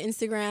started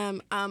Instagram,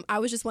 I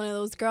was just one of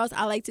those girls.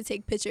 I like to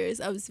take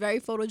pictures. I was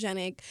very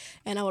photogenic,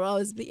 and I would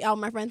always be out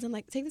with my friends. I'm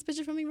like, take this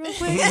picture for me real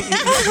quick.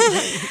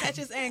 Catch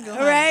his angle.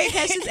 Huh? Right?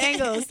 Catch this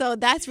angle. So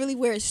that's really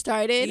where it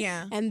started.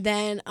 Yeah. And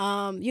then,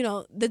 you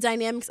know, the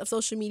dynamics of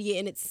social media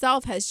in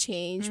itself has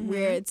changed,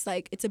 where it's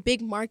like, it's a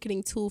big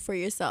marketing tool for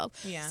yourself.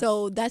 Yes.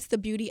 So that's the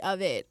beauty of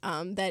it,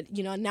 that,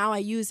 you know, now I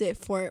use it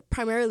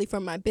primarily for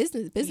my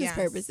business Yes.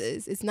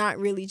 purposes. It's not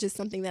really just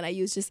something that I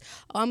use just,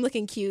 oh, I'm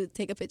looking cute,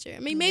 take a picture.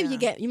 I mean, maybe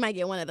you might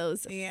get one of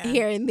those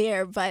here and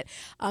there, but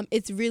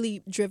it's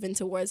really driven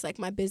towards like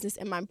my business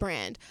and my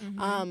brand.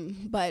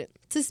 But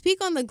to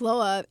speak on the glow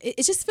up,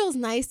 it just feels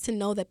nice to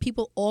know that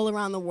people all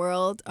around the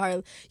world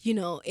are, you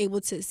know, able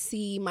to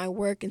see my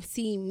work and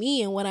see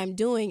me and what I'm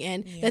doing,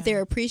 and that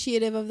they're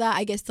appreciative of that.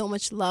 I get so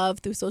much love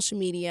through social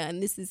media,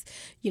 and this is,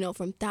 you know,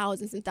 from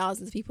thousands and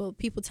thousands of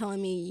people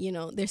telling me, you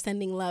know, they're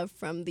sending love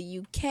from the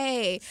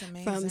UK,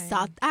 from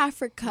South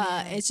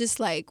Africa. It's just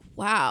like,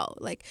 wow.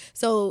 Like,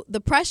 so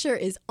the pressure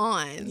is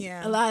on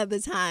a lot of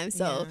the time.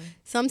 So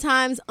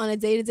sometimes on a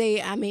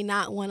day-to-day, I may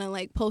not want to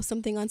like post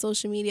something on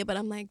social media, but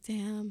I'm like,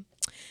 damn,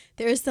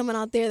 there is someone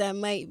out there that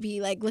might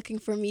be like looking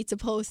for me to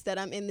post that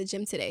I'm in the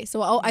gym today.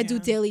 So I do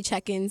daily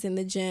check-ins in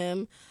the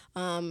gym.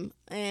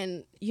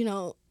 And, you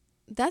know,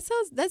 that's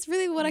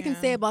really what I can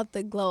say about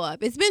the glow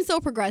up. It's been so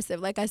progressive.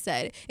 Like I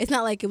said, it's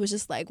not like it was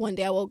just like one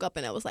day I woke up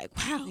and I was like,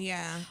 wow.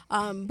 Yeah.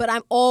 But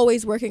I'm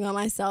always working on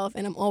myself,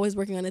 and I'm always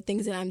working on the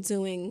things that I'm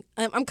doing.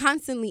 I'm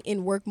constantly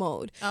in work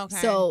mode. Okay.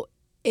 So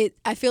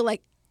I feel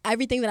like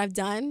everything that I've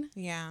done,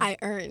 I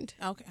earned.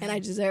 Okay. And I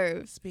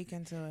deserve. Speak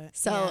into it.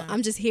 So Yeah.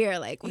 I'm just here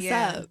like, what's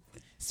up?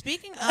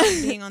 Speaking of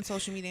being on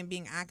social media and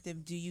being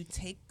active, do you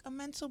take a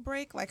mental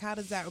break? Like, how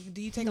does that?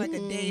 Do you take like a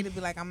day to be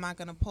like, I'm not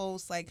gonna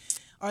post, like,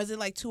 or is it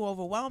like too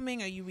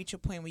overwhelming, or you reach a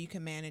point where you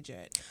can manage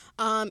it?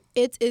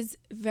 It is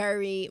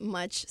very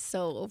much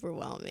so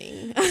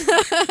overwhelming.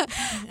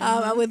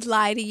 I would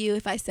lie to you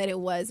if I said it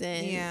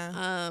wasn't.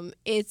 Yeah.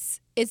 It's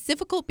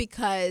difficult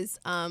because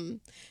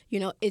you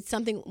know, it's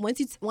something once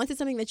it's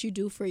something that you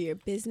do for your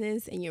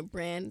business and your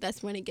brand,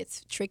 that's when it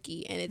gets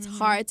tricky, and it's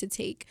hard to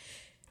take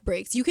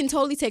breaks. You can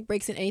totally take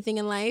breaks in anything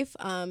in life.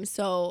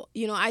 So,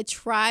 you know, I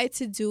try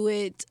to do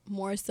it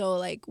more so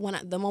like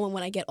the moment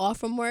when I get off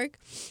from work,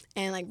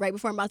 and like right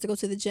before I'm about to go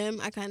to the gym,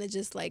 I kind of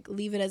just like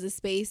leave it as a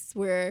space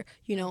where,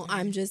 you know,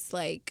 I'm just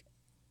like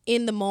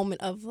in the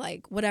moment of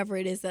like whatever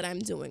it is that I'm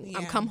doing.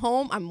 I'm come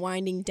home, I'm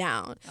winding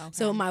down. Okay.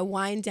 So my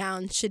wind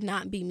down should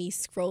not be me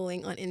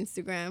scrolling on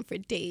Instagram for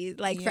days,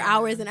 like for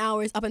hours and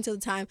hours, up until the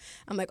time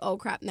I'm like, oh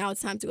crap, now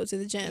it's time to go to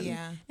the gym.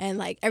 Yeah. And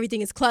like everything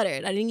is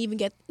cluttered. I didn't even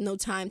get no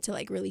time to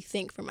like really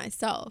think for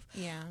myself.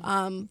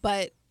 Yeah.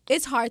 But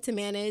it's hard to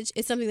manage.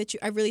 It's something that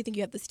I really think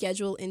you have to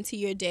schedule into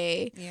your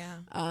day. Yeah.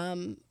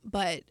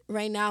 But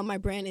right now my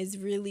brand is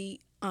really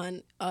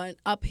on an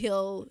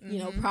uphill, you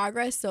know,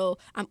 progress. So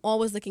I'm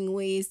always looking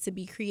ways to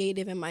be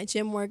creative in my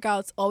gym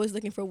workouts, always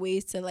looking for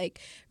ways to like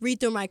read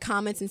through my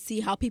comments and see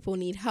how people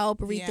need help,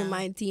 read through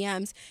my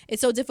DMs.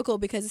 It's so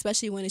difficult because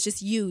especially when it's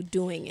just you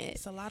doing it.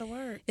 It's a lot of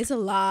work. It's a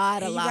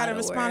lot of work. You got to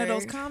respond to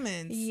those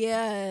comments.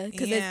 Yeah,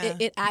 because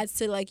it adds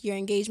to like your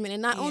engagement.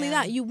 And not only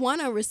that, you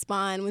want to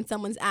respond when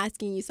someone's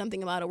asking you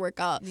something about a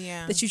workout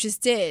that you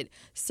just did.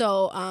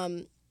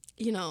 So,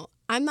 you know,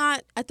 I'm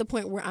not at the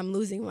point where I'm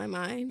losing my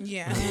mind.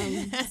 Yeah.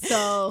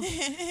 So,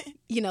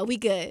 you know, we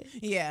good.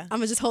 Yeah. I'm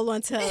going to just hold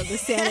on to the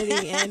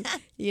sanity and,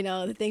 you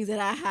know, the things that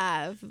I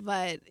have.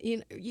 But, you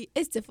know,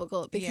 it's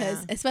difficult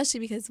because, especially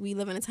because we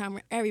live in a time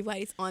where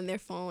everybody's on their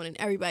phone and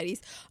everybody's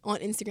on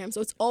Instagram.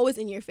 So it's always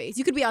in your face.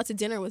 You could be out to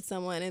dinner with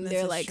someone and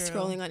they're like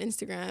scrolling on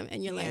Instagram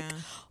and you're like,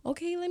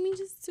 okay, let me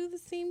just do the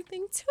same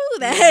thing too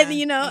then,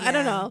 you know? I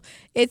don't know.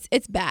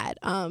 It's bad.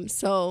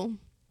 So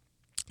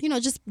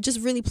just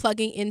really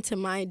plugging into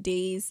my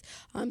days,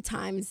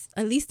 times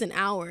at least an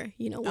hour,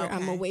 where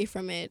I'm away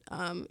from it,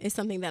 is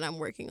something that I'm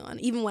working on,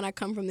 even when I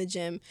come from the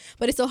gym.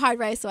 But it's so hard,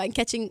 right? So I'm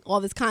catching all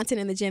this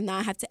content in the gym. Now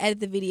I have to edit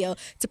the video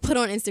to put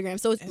on Instagram.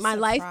 So my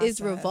life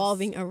is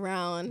revolving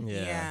around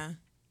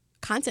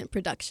content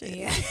production.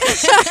 Yeah.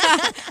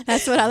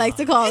 That's what I like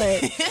to call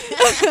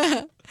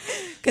it.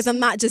 Because I'm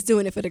not just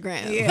doing it for the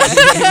gram. Yeah.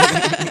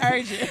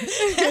 Heard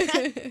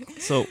you.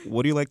 So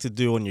what do you like to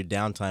do on your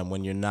downtime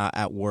when you're not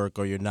at work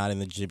or you're not in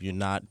the gym, you're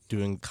not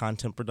doing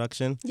content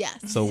production?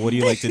 Yes. So what do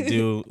you like to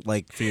do,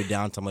 like, for your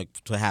downtime, like,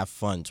 to have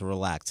fun, to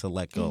relax, to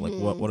let go? Like,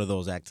 what are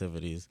those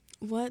activities?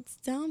 What's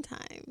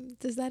downtime?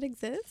 Does that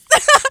exist?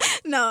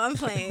 No, I'm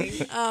playing.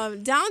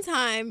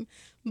 Downtime,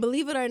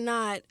 believe it or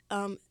not,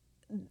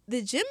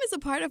 the gym is a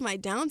part of my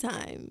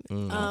downtime.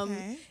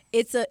 Okay.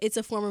 It's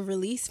a form of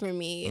release for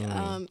me.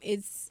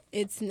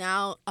 It's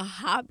now a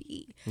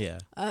hobby. Yeah.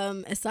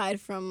 Aside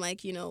from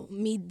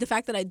me, the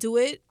fact that I do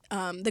it.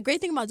 The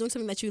great thing about doing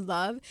something that you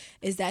love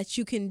is that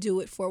you can do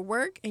it for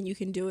work and you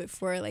can do it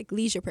for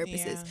leisure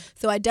purposes. Yeah.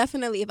 So I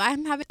definitely, if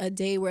I'm having a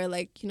day where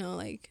I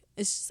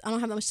don't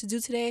have that much to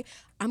do today,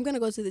 I'm gonna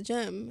go to the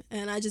gym,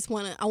 and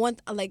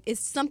it's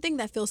something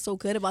that feels so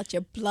good about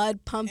your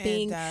blood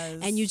pumping,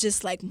 and you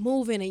just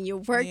moving and you're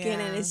working,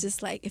 and it's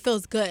just it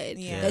feels good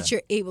that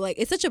you're able.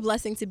 It's such a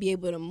blessing to be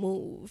able to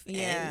move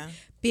and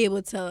be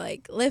able to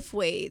lift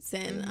weights,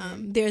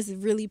 and there's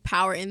really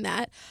power in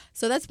that.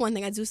 So that's one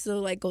thing I do.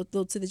 Still go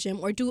to the gym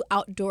or do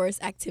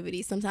outdoors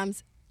activities.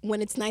 Sometimes when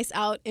it's nice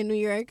out in New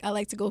York, I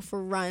like to go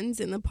for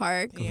runs in the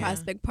park,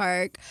 Prospect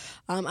Park.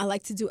 I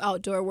like to do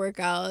outdoor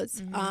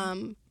workouts.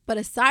 But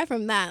aside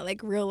from that,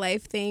 real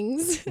life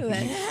things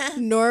that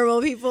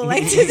normal people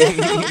like to do,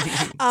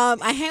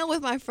 I hang out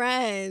with my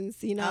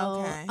friends,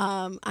 Okay.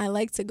 I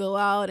like to go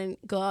out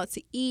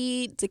to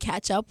eat, to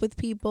catch up with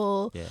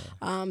people,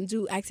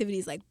 do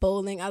activities like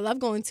bowling. I love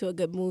going to a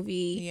good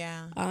movie.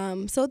 Yeah.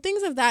 So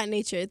things of that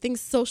nature, things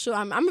social.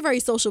 I'm a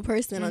very social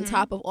person on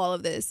top of all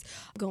of this.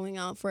 Going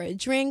out for a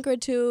drink or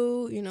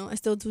two, I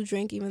still do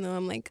drink even though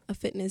I'm a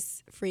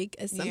fitness freak,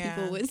 as some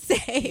people would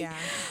say. Yeah.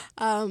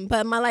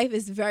 But my life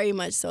is very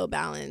much so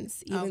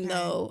balanced, even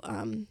though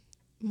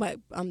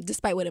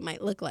despite what it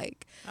might look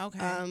like. Okay.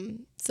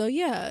 So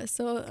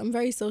I'm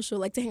very social,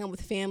 like to hang out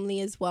with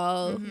family as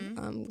well,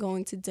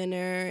 going to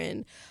dinner.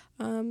 And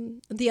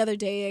the other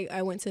day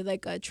I went to a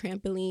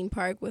trampoline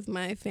park with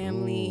my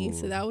family. Ooh.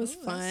 So that was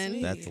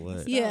fun. That's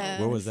lit. Yeah.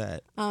 Where was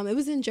that? It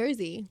was in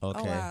Jersey. Okay.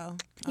 Oh, wow.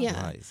 Yeah.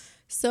 Nice.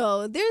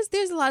 So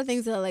there's a lot of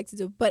things that I like to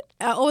do, but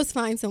I always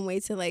find some way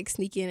to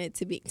sneak in it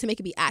to make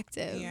it be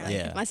active.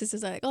 Yeah. My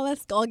sisters are oh,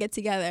 let's all get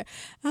together.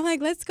 I'm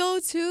let's go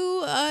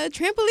to a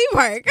trampoline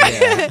park.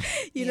 Yeah.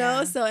 you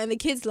know. So and the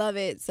kids love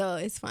it, so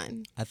it's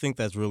fun. I think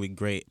that's really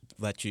great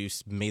that you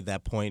made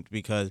that point,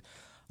 because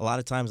a lot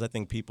of times I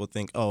think people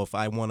think, oh, if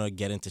I want to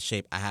get into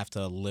shape, I have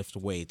to lift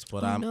weights.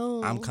 But I'm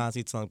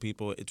constantly telling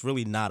people it's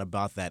really not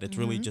about that. It's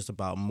really just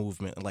about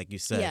movement. And like you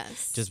said,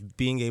 just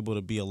being able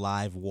to be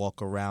alive,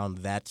 walk around,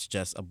 that's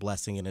just a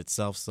blessing in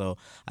itself. So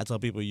I tell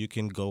people you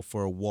can go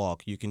for a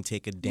walk. You can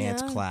take a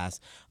dance class.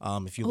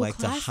 If you like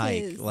classes. to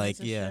hike,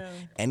 True.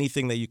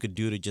 anything that you could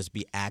do to just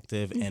be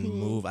active and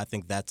move, I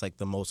think that's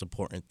the most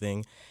important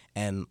thing.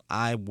 And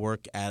I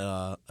work at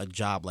a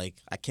job, I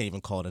can't even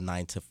call it a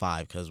 9 to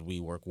 5 because we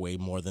work way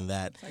more than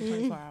that. It's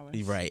 24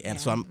 hours. Right. And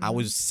so I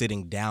was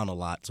sitting down a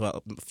lot. So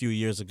a few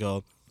years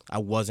ago, I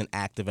wasn't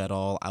active at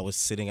all. I was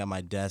sitting at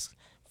my desk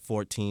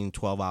 14,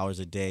 12 hours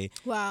a day.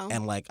 Wow.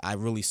 And I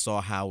really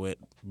saw how it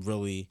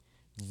really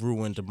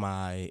ruined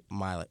my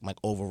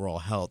overall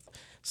health.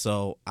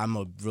 So I'm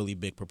a really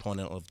big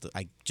proponent of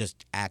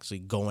just actually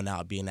going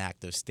out, being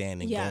active,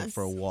 standing, going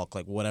for a walk,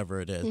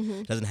 whatever it is.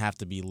 It doesn't have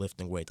to be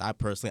lifting weights.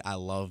 I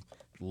love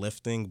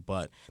lifting,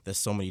 but there's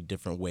so many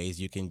different ways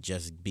you can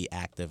just be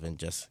active and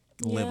just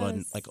live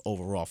an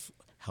overall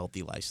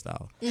healthy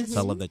lifestyle. So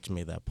I love that you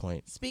made that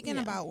point. Speaking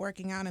about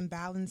working out and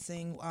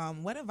balancing,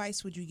 what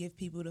advice would you give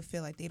people to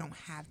feel like they don't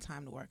have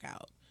time to work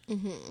out?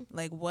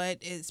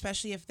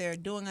 Especially if they're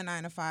doing a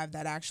 9 to 5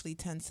 that actually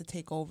tends to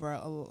take over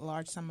a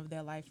large sum of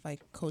their life,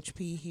 like Coach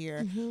P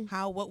here.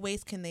 What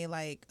ways can they,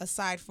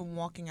 aside from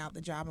walking out the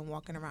job and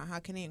walking around, how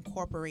can they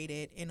incorporate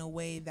it in a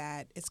way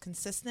that is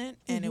consistent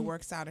and it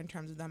works out in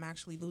terms of them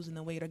actually losing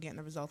the weight or getting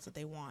the results that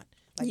they want?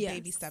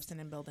 Baby steps and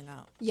then building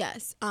up.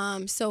 Yes.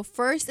 So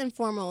first and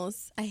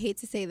foremost, I hate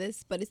to say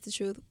this, but it's the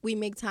truth. We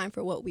make time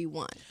for what we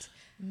want.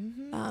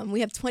 We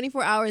have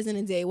 24 hours in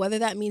a day, whether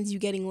that means you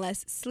getting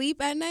less sleep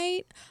at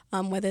night,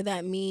 whether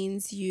that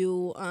means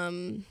you,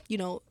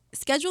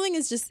 scheduling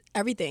is just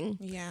everything.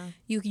 Yeah.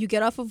 You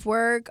get off of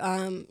work,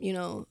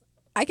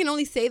 I can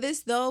only say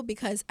this, though,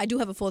 because I do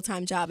have a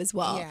full-time job as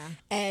well. Yeah.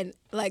 And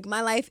Like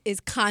my life is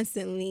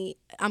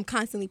I'm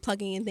constantly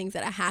plugging in things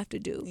that I have to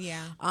do.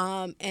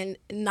 Yeah. And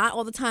not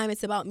all the time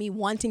it's about me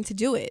wanting to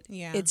do it.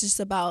 Yeah. It's just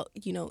about,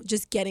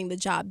 just getting the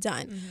job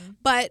done.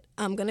 But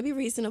I'm going to be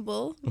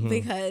reasonable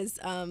because,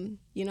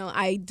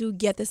 I do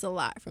get this a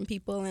lot from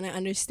people, and I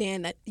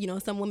understand that,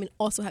 some women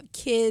also have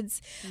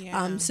kids.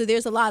 Yeah. So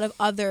there's a lot of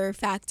other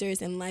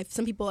factors in life.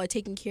 Some people are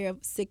taking care of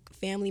sick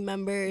family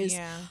members,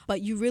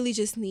 but you really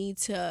just need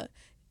to.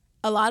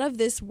 A lot of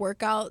this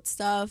workout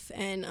stuff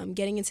and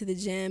getting into the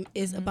gym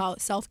is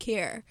about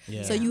self-care.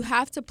 Yeah. So you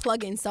have to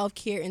plug in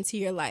self-care into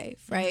your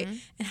life, right?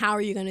 And how are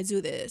you going to do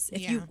this?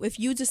 If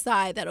you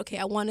decide that, okay,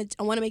 I want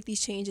to make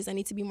these changes, I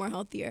need to be more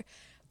healthier,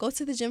 go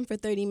to the gym for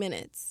 30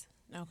 minutes.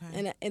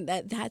 Okay. And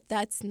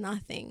that's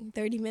nothing.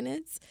 30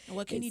 minutes.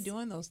 What can you do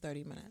in those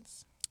 30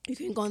 minutes? You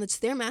can go on the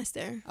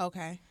Stairmaster.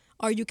 Okay.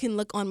 Or you can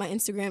look on my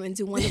Instagram and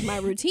do one of my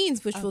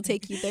routines, which will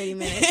take you 30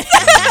 minutes.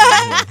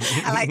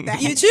 I like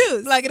that. You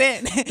choose. Plug it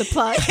in. The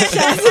plug. Shout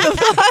out to the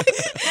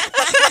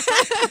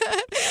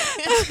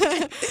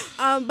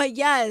plug. But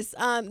yes,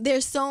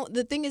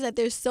 the thing is that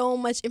there's so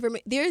much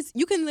information.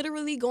 You can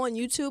literally go on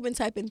YouTube and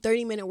type in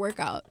 30-minute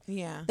workout.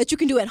 Yeah. That you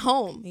can do at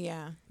home.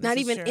 Yeah. Not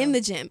even in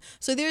the gym.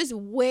 So there's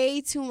way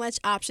too much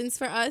options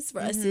for us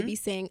to be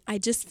saying, I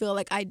just feel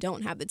like I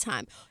don't have the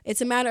time.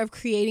 It's a matter of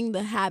creating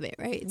the habit,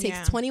 right? It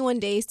takes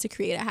 21 days to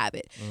create a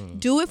habit.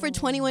 Do it for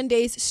 21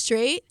 days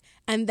straight,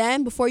 and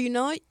then before you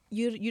know it,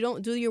 you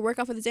don't do your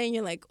workout for the day, and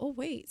you're like, oh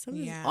wait,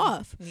 something's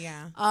off.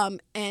 Yeah.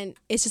 And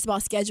it's just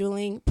about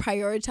scheduling,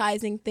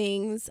 prioritizing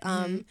things.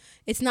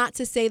 It's not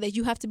to say that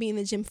you have to be in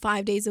the gym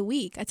 5 days a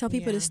week. I tell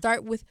people to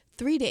start with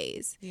 3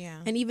 days. Yeah.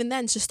 And even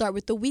then, just start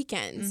with the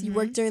weekends. You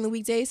work during the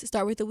weekdays,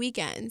 start with the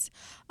weekends.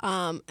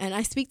 And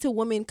I speak to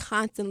women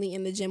constantly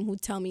in the gym who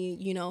tell me,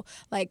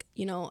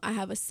 I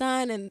have a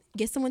son, and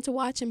get someone to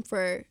watch him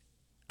for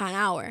an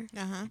hour.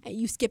 And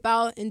you skip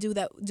out and do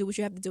what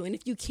you have to do. And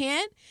if you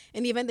can't,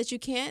 in the event that you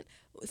can't,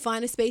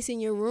 find a space in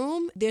your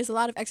room. There's a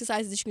lot of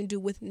exercises that you can do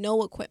with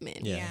no equipment.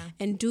 Yeah.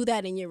 And do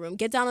that in your room.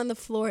 Get down on the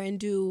floor and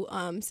do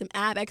some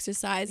ab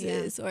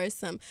exercises or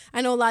some.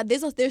 I know a lot.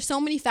 There's so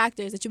many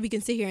factors that we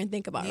can sit here and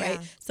think about, right?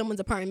 Someone's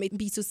apartment may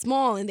be too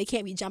small and they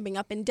can't be jumping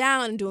up and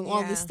down and doing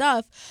all this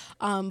stuff.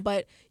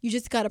 But you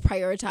just got to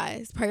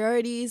prioritize.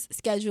 Priorities,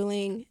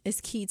 scheduling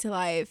is key to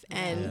life,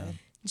 and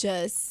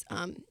just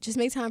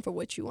make time for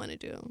what you want to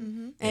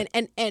do.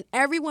 And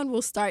everyone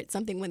will start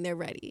something when they're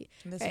ready.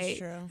 This right? is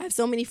true. I have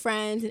so many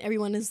friends, and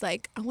everyone is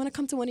like, I want to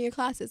come to one of your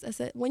classes. I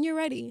said, when you're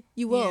ready,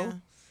 you will. Yeah.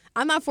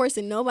 I'm not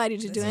forcing nobody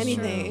to do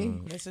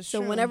anything. True. This is So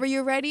true. whenever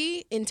you're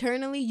ready,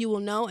 internally, you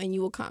will know and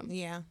you will come.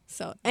 Yeah.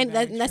 So Very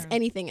that's true.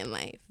 anything in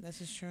life.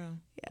 This is true.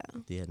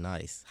 Yeah,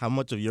 nice. How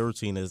much of your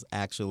routine is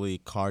actually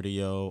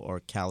cardio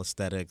or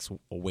calisthenics or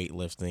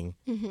weightlifting?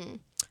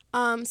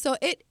 So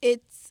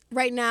it's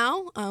right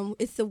now.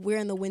 We're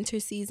in the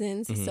winter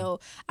seasons, so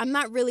I'm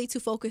not really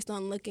too focused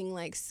on looking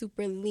like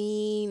super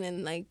lean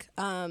and like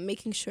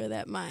making sure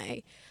that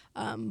my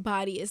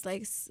body is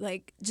like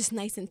just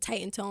nice and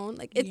tight and toned.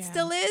 Like it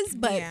still is,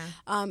 but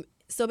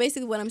so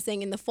basically what I'm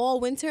saying, in the fall,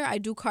 winter, I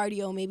do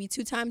cardio maybe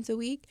 2 times a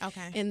week.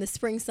 Okay. In the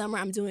spring, summer,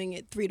 I'm doing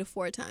it 3 to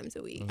 4 times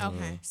a week.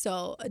 Okay.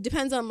 So it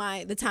depends on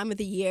the time of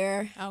the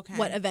year,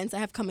 what events I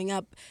have coming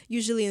up.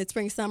 Usually in the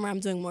spring, summer, I'm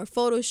doing more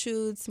photo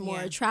shoots,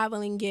 more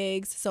traveling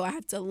gigs. So I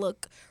have to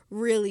look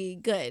really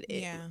good.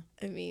 I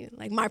mean,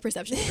 like my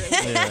perception is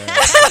really good.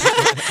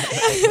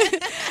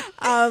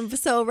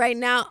 So right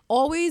now,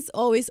 always,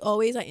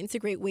 I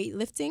integrate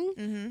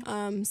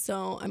weightlifting.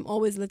 So I'm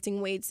always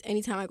lifting weights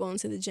anytime I go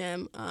into the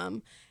gym.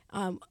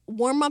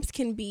 Warm-ups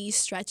can be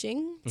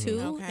stretching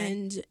too,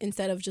 and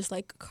instead of just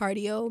like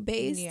cardio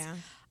based.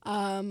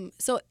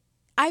 So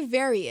I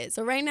vary it.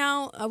 So right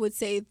now, I would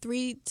say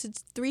 2 to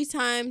 3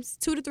 times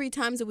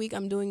a week,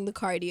 I'm doing the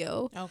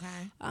cardio. Okay.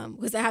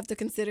 Because I have to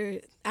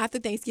consider, after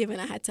Thanksgiving,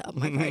 I had to up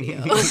my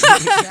cardio.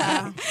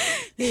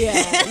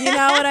 You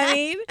know what I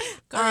mean?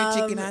 Curry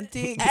chicken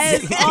antique.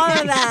 And all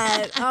of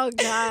that. Oh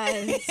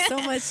God,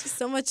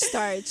 so much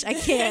starch. I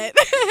can't.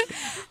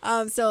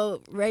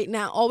 So right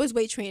now, always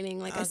weight training.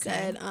 Like I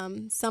said,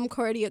 some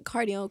cardio.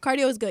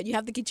 Cardio is good. You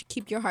have to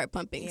keep your heart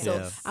pumping.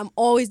 So I'm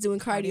always doing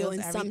cardio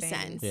in some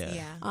sense.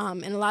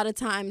 And a lot of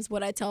times,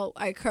 what I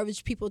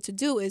encourage people to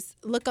do is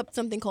look up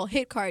something called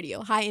HIIT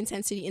cardio, high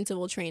intensity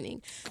interval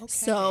training.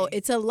 So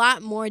it's a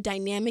lot more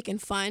dynamic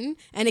and fun,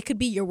 and it could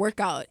be your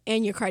workout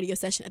and your cardio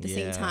session at the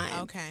same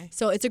time. Okay.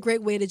 So it's a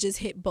great way to just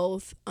hit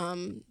both,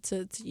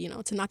 to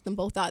knock them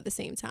both out at the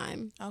same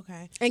time.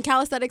 Okay. And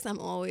calisthenics, I'm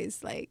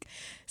always like,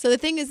 so the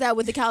thing is that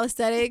with the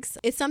calisthenics,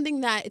 it's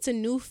a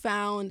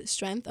newfound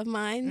strength of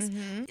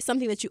mine. It's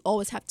something that you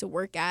always have to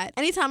work at.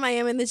 Anytime I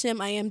am in the gym,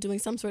 I am doing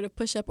some sort of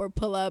push-up or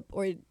pull-up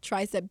or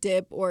tricep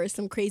dip or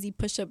some crazy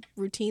push-up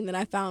routine that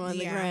I found on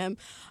the gram.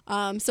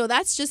 So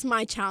that's just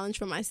my challenge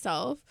for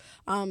myself.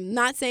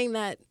 Not saying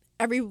that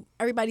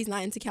everybody's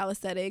not into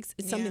calisthenics.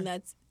 It's something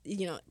that's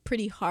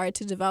pretty hard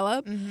to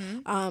develop.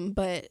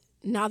 But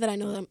now that I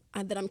know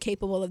that I'm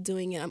capable of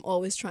doing it, I'm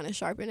always trying to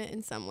sharpen it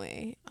in some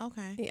way.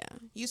 Okay. Yeah.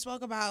 You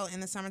spoke about in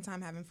the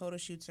summertime having photo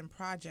shoots and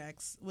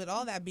projects. With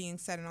all that being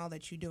said and all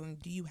that you're doing,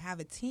 do you have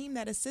a team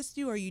that assists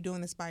you, or are you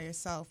doing this by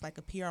yourself, like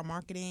a PR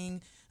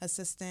marketing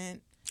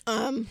assistant?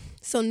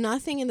 So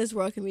nothing in this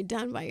world can be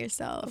done by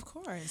yourself. Of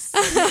course.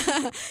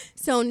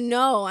 So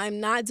no, I'm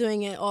not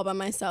doing it all by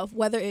myself.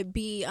 Whether it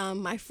be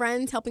my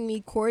friends helping me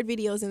record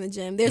videos in the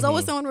gym, there's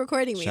always someone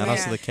recording me. Shout out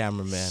to the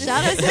cameraman.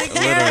 Shout out to the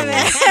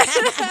cameraman.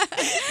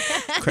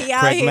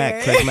 Craig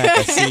Mack,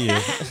 I see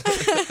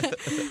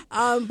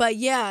you. But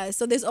yeah,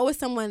 so there's always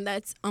someone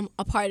that's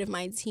a part of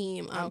my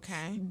team.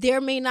 Okay.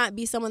 There may not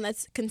be someone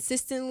that's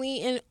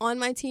consistently on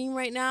my team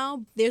right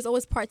now. There's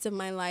always parts of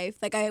my life.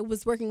 Like I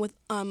was working with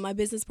my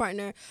business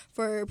partner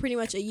for pretty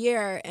much a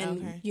year,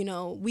 and you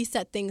know, we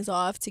set things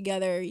off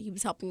together. He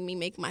was helping me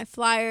make my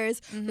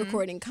flyers,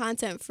 recording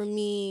content for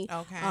me.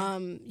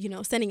 Okay. You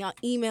know, sending out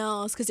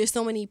emails, because there's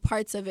so many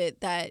parts of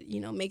it that, you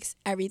know, makes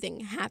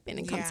everything happen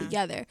and come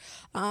together.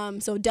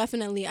 So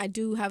definitely I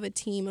do have a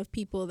team of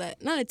people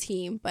that, not a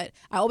team, but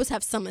I always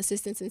have some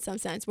assistance in some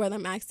sense, whether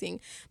I'm asking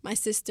my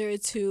sister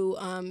to,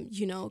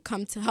 you know,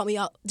 come to help me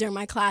out during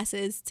my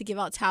classes to give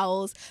out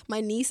towels.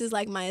 My niece is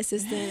like my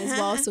assistant as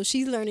well, so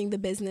she's learning the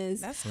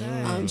business. That's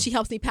good. She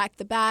helps me pack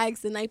the bags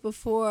the night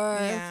before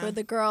for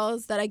the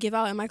girls that I give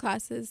out in my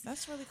classes.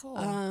 That's really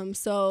cool.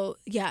 So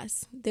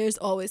yes, there's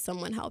always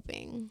someone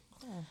helping.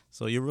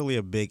 So you're really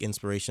a big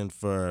inspiration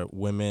for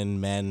women,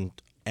 men,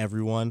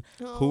 everyone.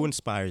 Who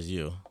inspires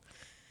you?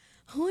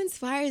 Who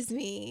inspires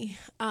me?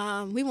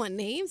 We want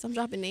names. I'm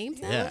dropping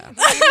names now.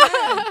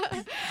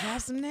 Yeah.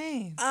 Drop some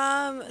names.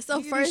 So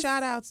You can do first,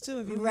 shout outs too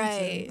if you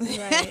right, want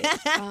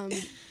to.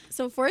 right.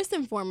 So first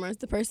and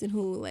foremost, the person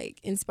who like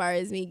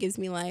inspires me, gives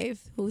me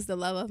life, who's the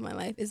love of my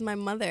life, is my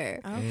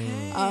mother.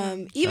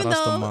 Okay. Even Shout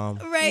outs to though, Mom.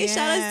 right,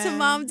 shout outs to Yeah.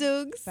 Mom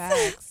Dukes.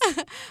 Facts.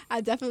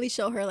 I definitely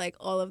show her like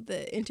all of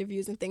the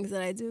interviews and things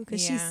that I do,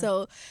 because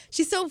Yeah.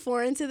 she's so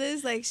foreign to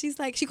this. Like she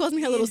calls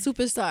me her little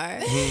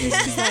superstar.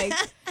 She's like,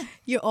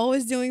 you're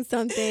always doing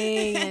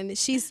something, and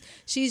she's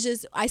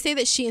just, I say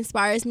that she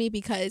inspires me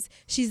because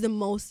she's the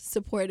most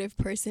supportive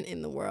person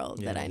in the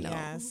world that I know.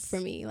 Yes. For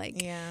me,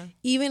 like Yeah.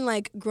 even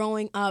like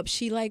growing up,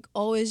 she like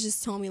always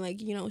just told me,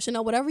 like, you know,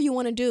 Chanel, whatever you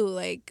want to do,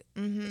 like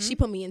she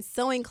put me in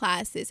sewing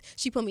classes,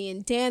 she put me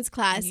in dance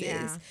classes.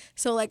 Yeah.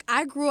 So like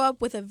I grew up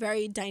with a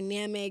very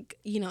dynamic,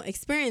 you know,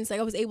 experience. Like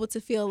I was able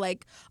to feel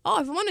like, oh,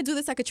 if I want to do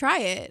this, I could try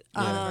it.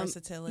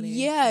 Versatility.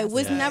 Yeah, it That's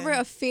was good. never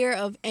a fear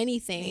of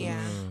anything.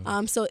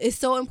 Yeah. So it's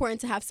so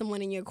important to have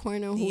someone in your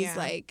corner who's Yeah.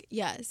 like,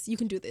 yes, you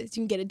can do this,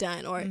 you can get it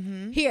done, or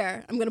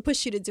here, I'm gonna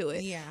push you to do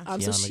it. Yeah.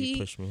 So Kiana, you she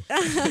push me.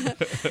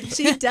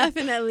 she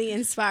definitely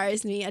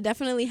inspires me. I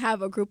definitely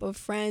have a group of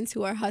friends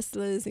who are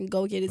hustlers and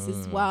go-getters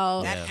as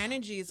well. That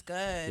energy is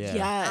good. Yeah.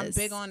 Yes. I'm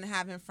big on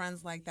having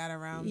friends like that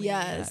around me.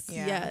 Yes,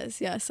 Yeah.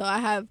 yes. So I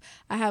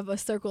have a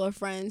circle of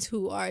friends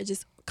who are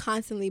just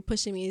constantly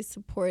pushing me,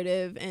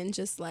 supportive, and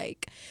just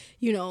like,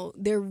 you know,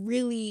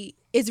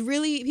 it's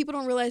really, people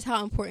don't realize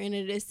how important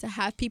it is to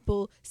have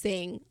people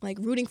saying, like,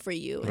 rooting for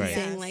you and Right.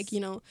 saying, Yes. like, you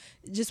know,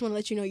 just want to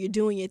let you know you're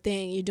doing your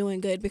thing, you're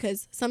doing good,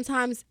 because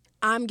sometimes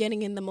I'm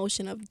getting in the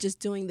motion of just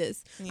doing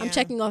this. Yeah. I'm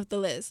checking off the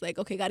list. Like,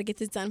 okay, got to get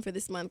this done for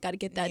this month. Got to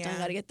get that done. Yeah.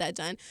 Got to get that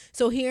done.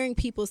 So hearing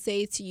people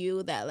say to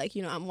you that, like,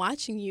 you know, I'm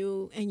watching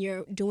you and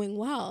you're doing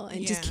well,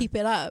 and just Yeah. keep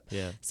it up.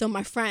 Yeah. So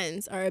my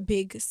friends are a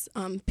big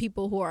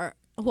people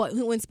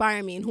who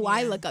inspire me and who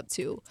I Yeah. look up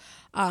to.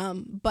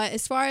 But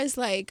as far as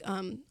like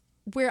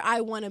where I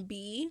want to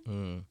be,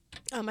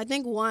 I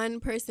think one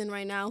person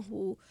right now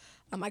who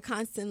I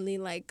constantly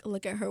like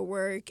look at her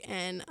work,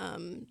 and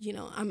you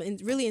know, I'm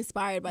really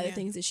inspired by the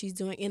things that she's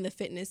doing in the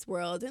fitness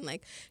world, and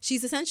like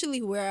she's essentially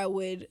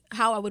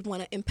how I would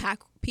want to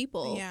impact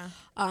people. Yeah.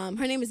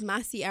 Her name is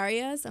Masi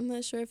Arias. I'm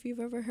not sure if you've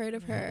ever heard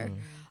of her.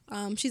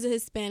 She's a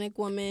Hispanic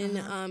woman,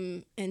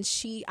 and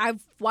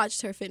I've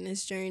watched her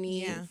fitness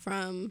journey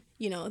from,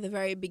 you know, the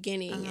very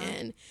beginning,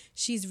 and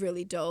she's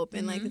really dope.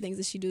 And like the things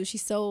that she do,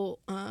 she's so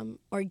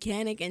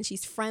organic, and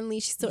she's friendly.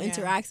 She still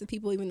interacts with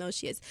people, even though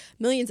she has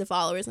millions of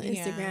followers on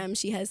Instagram.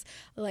 She has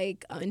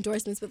like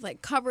endorsements with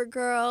like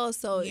CoverGirl,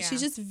 so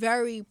she's just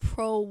very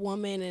pro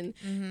woman,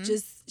 and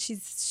just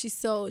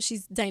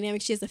she's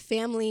dynamic. She has a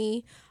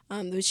family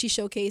that she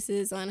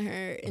showcases on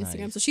her Instagram.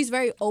 Nice. So she's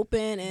very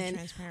open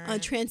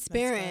and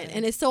transparent.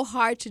 And it's so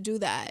hard to do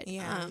that.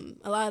 Yeah.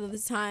 A lot of the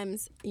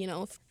times, you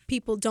know,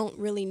 people don't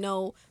really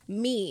know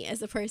me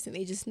as a person.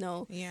 They just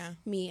know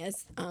me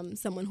as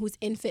someone who's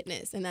in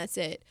fitness, and that's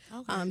it.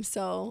 Okay.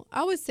 So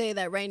I would say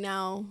that right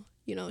now,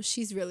 you know,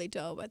 she's really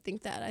dope. I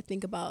think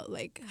about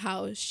like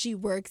how she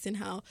works and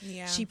how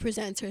she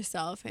presents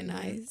herself, and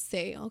I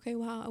say, okay,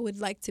 wow, I would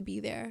like to be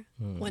there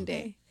one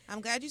day. I'm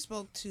glad you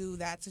spoke to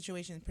that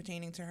situation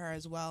pertaining to her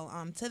as well.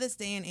 To this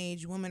day and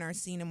age, women are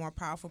seen in more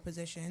powerful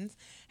positions.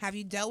 Have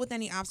you dealt with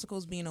any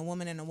obstacles being a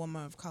woman and a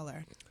woman of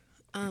color?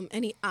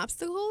 Any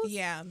obstacles?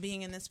 Yeah,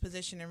 being in this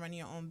position and running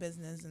your own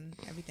business and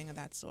everything of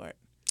that sort.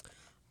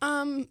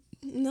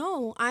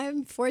 No,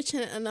 I'm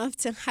fortunate enough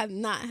to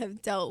not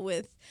have dealt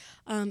with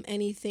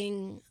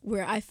anything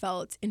where I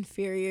felt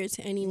inferior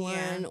to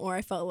anyone or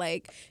I felt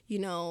like,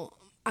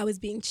 I was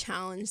being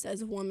challenged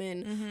as a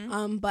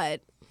woman.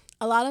 But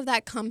a lot of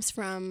that comes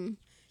from,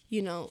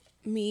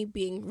 me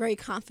being very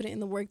confident in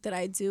the work that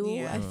I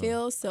do, I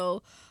feel.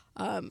 So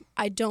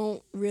I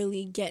don't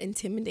really get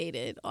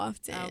intimidated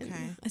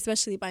often,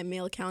 especially by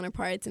male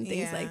counterparts and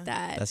things like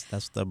that.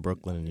 That's the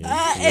Brooklyn in you.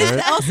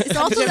 It's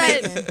also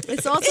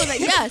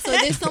that So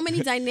there's so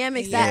many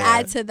dynamics that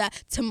add to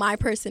that, to my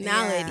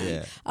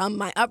personality,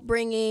 my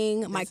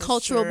upbringing, my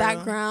cultural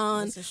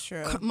background,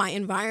 my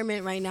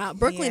environment right now.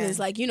 Brooklyn is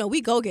like,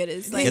 we go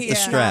getters. Like, get the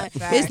strap.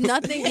 There's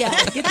nothing.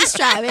 Get the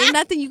strap. Ain't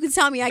nothing you can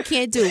tell me I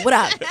can't do. What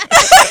up?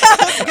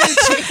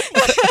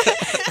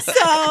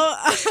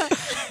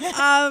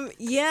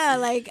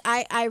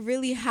 I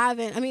really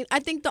haven't. I mean, I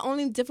think the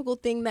only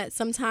difficult thing that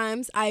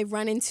sometimes I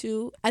run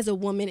into as a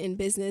woman in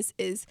business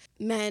is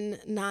men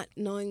not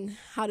knowing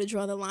how to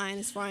draw the line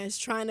as far as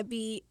trying to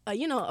be,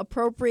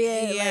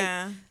 appropriate.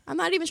 Yeah. Like, I'm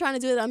not even trying to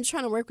do it. I'm just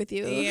trying to work with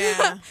you.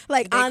 Yeah.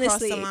 Like, they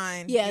honestly. Cross the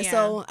line. Yeah.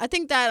 So I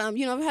think that,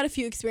 I've had a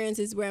few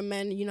experiences where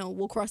men,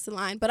 will cross the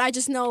line, but I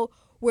just know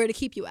where to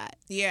keep you at.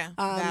 Yeah.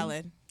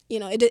 Valid.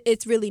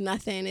 It's really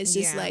nothing. It's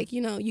just like,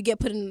 you get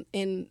put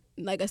in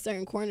like a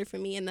certain corner for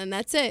me and then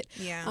that's it.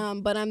 Yeah.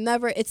 But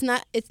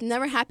it's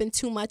never happened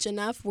too much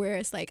enough where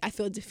it's like I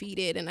feel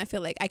defeated and I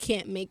feel like I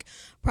can't make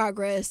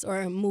progress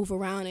or move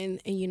around in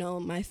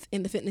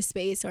the fitness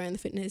space or in the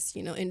fitness,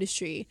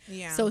 industry.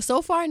 Yeah.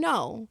 So far,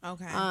 no.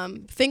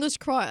 Okay. Fingers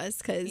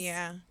crossed because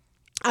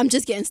I'm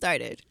just getting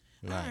started.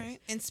 Nice. All right.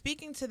 And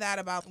speaking to that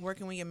about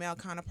working with your male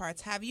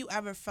counterparts, have you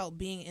ever felt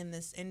being in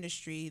this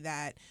industry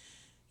that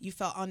you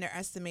felt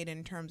underestimated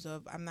in terms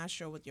of, I'm not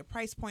sure what your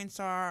price points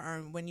are,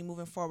 or when you're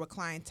moving forward with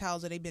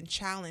clientele, or they've been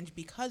challenged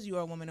because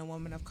you're a woman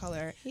of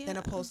color, than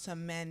opposed to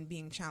men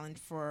being challenged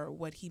for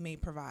what he may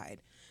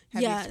provide?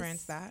 Have you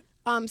experienced that?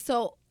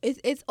 So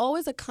it's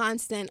always a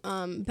constant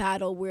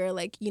battle where,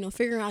 like,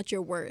 figuring out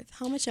your worth.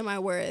 How much am I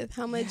worth?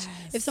 How much,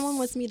 if someone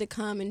wants me to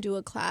come and do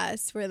a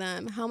class for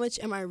them, how much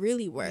am I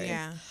really worth?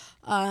 Yeah.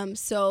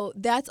 So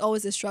that's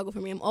always a struggle for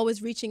me. I'm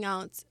always reaching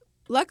out.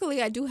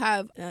 Luckily, I do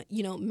have,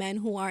 men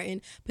who are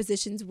in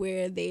positions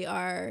where they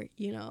are,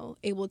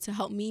 able to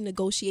help me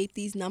negotiate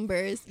these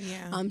numbers.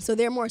 Yeah. So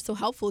they're more so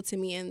helpful to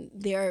me, and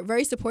they're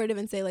very supportive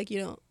and say, like,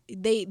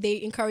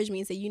 they encourage me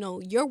and say,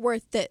 you're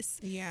worth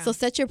this. Yeah. So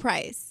set your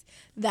price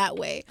that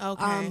way.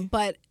 Okay.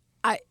 But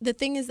the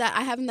thing is that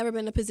I have never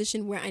been in a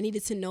position where I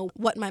needed to know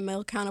what my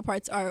male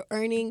counterparts are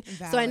earning.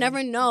 Valid. So I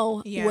never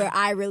know where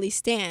I really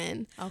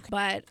stand. Okay.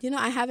 But,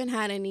 I haven't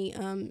had any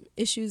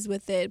issues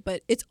with it.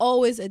 But it's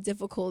always a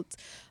difficult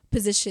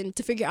position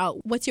to figure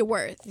out what's your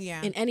worth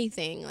in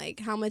anything. Like,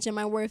 how much am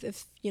I worth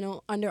if,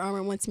 Under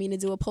Armour wants me to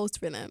do a post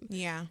for them?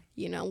 Yeah.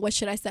 What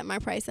should I set my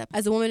price up?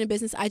 As a woman in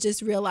business, I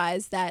just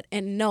realized that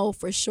and know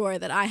for sure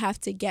that I have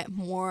to get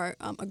more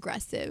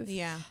aggressive.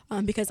 Yeah.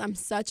 Because I'm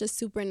such a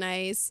super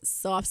nice,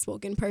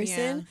 soft-spoken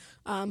person.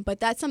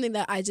 But that's something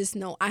that I just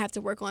know I have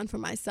to work on for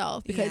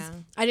myself because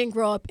I didn't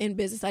grow up in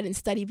business. I didn't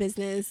study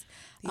business.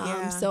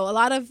 So a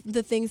lot of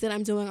the things that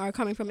I'm doing are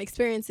coming from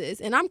experiences.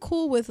 And I'm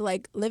cool with,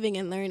 like, living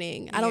and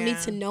learning. I don't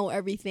need to know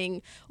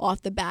everything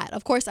off the bat.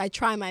 Of course, I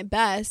try my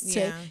best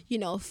to,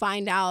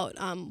 find out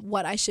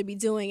what I should be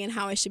doing and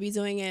how I should be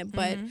doing it.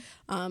 But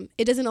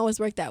it doesn't always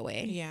work that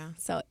way. Yeah.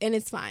 So, and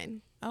it's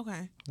fine.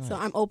 Okay. Nice. So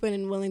I'm open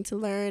and willing to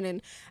learn,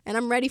 and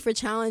I'm ready for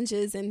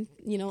challenges and,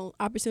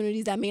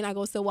 opportunities that may not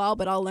go so well,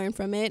 but I'll learn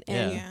from it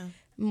and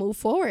move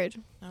forward.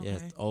 Okay. Yeah,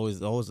 always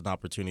an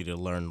opportunity to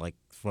learn, like,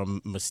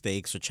 from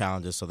mistakes or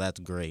challenges, so that's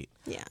great.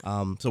 Yeah.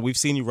 So we've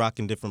seen you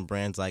rocking different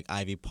brands like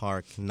Ivy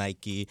Park,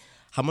 Nike.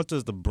 How much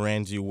does the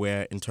brands you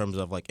wear in terms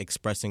of, like,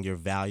 expressing your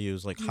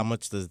values, like, how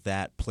much does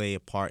that play a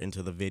part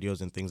into the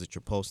videos and things that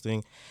you're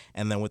posting?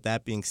 And then with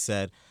that being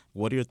said,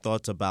 what are your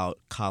thoughts about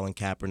Colin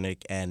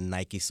Kaepernick and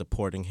Nike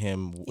supporting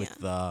him with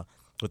the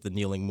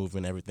kneeling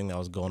movement, everything that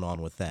was going on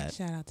with that?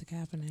 Shout out to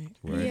Kaepernick.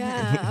 Word.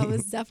 Yeah, I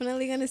was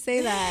definitely going to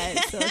say that.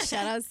 So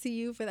shout out to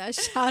you for that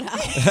shout out.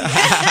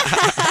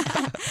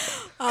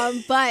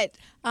 But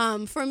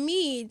for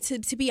me,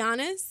 to be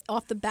honest,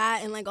 off the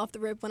bat and, like, off the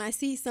rip, when I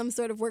see some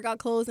sort of workout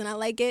clothes and I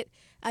like it,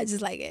 I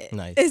just like it.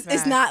 Nice.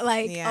 It's not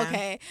like,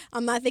 okay,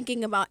 I'm not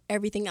thinking about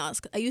everything else.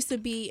 I used to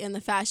be in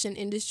the fashion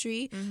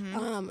industry.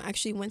 I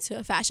actually went to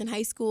a fashion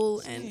high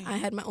school, and I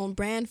had my own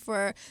brand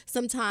for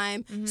some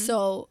time.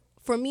 So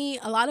for me,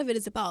 a lot of it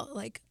is about,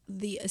 like,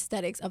 the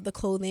aesthetics of the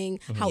clothing,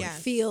 how it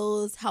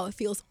feels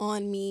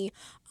on me.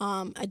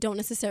 I don't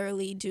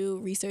necessarily do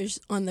research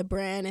on the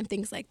brand and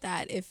things like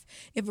that. If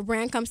a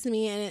brand comes to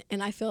me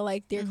and I feel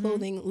like their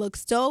clothing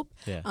looks dope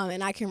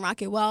and I can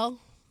rock it well,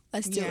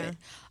 Let's do Yeah.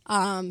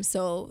 it.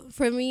 So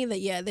for me,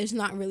 there's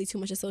not really too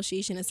much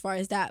association as far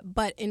as that.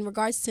 But in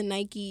regards to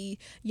Nike,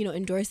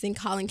 endorsing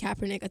Colin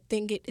Kaepernick, I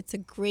think it's a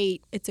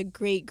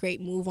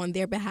great move on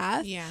their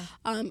behalf. Yeah.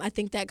 I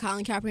think that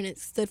Colin Kaepernick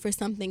stood for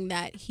something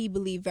that he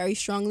believed very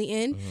strongly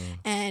in,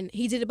 and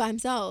he did it by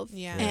himself.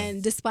 Yeah.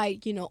 And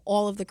despite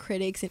all of the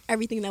critics and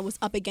everything that was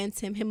up against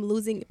him,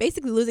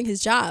 basically losing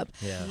his job.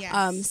 Yeah.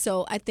 Yes.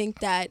 So I think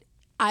that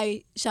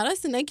I shout out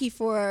to Nike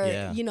for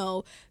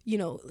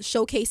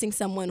showcasing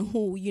someone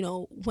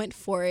who went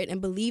for it and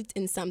believed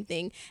in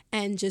something,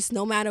 and just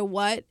no matter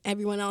what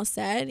everyone else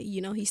said,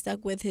 he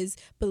stuck with his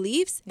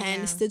beliefs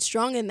and Yeah. stood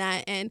strong in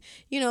that. And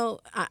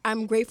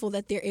I'm grateful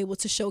that they're able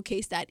to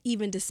showcase that,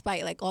 even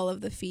despite like all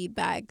of the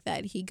feedback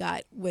that he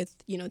got with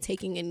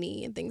taking a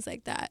knee and things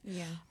like that.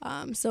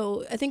 Yeah.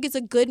 So I think it's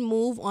a good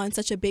move on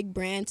such a big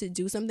brand to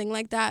do something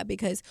like that,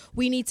 because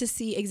we need to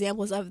see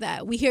examples of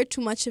that. We hear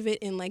too much of it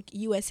in like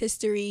U.S.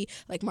 history,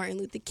 like Martin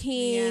Luther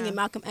King Yeah. and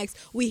Malcolm X.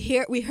 We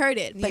heard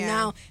it, but Yeah.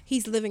 now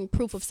he's living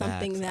proof of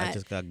something Facts. I that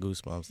just got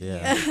goosebumps.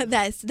 Yeah.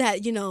 that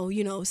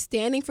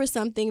standing for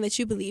something that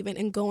you believe in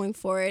and going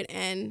for it,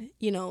 and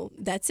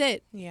that's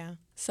it. Yeah.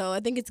 So I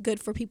think it's good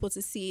for people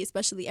to see,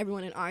 especially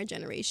everyone in our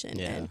generation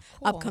Yeah. and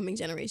Cool. upcoming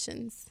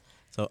generations.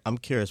 So I'm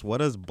curious, what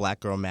does Black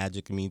Girl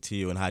Magic mean to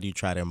you, and how do you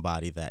try to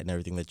embody that in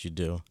everything that you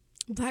do?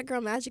 Black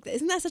Girl Magic,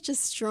 isn't that such a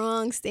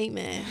strong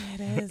statement?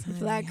 It is. Honey.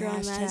 Black Girl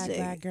Hashtag Magic.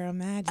 Black Girl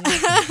Magic.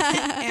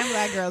 And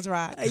Black Girls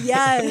Rock.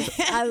 Yes,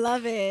 I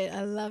love it.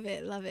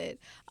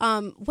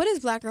 What does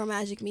Black Girl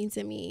Magic mean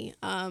to me?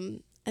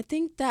 I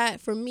think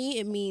that for me,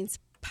 it means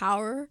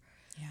power.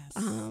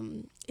 Yes.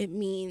 It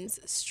means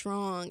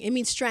strong. It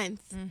means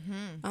strength.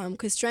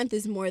 Because strength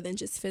is more than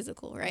just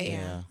physical, right?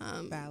 Yeah.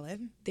 Um,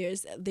 Valid.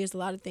 there's a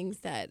lot of things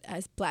that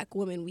as Black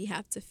women we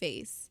have to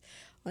face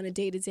on a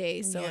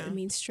day-to-day. So Yeah. it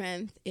means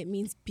strength. It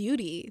means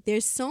beauty.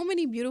 There's so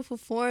many beautiful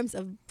forms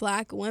of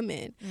Black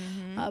women.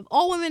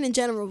 All women in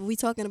general, but we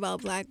talking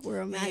about Black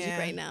World Magic Yeah.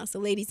 right now. So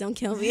ladies, don't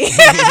kill me.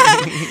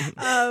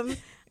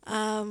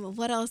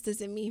 What else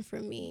does it mean for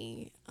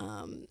me?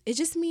 It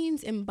just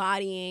means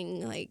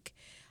embodying like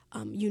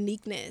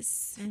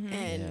uniqueness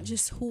and Yeah.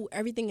 just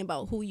everything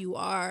about who you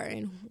are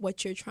and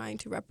what you're trying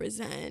to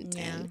represent.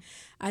 Yeah. And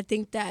I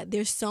think that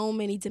there's so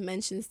many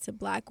dimensions to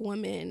Black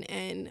women,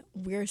 and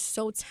we're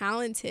so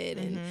talented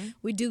and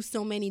we do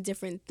so many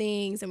different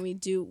things, and we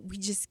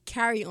just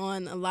carry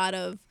on a lot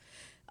of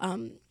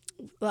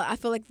well, I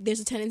feel like there's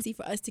a tendency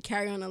for us to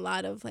carry on a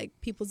lot of like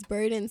people's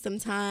burdens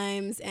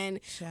sometimes, and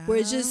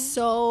we're just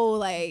so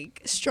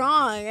like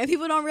strong, and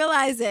people don't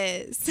realize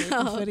it. For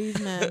So these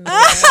men.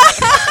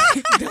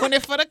 Doing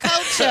it for the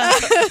culture.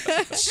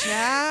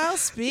 Child,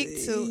 speak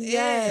to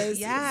yes, it.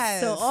 Yes.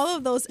 So all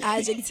of those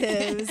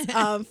adjectives,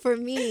 for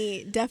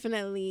me,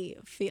 definitely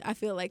I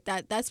feel like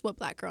that's what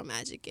Black Girl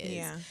Magic is.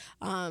 Yeah.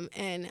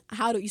 And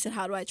how do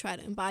I try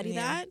to embody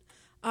Yeah.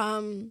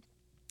 that?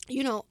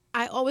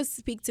 I always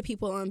speak to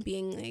people on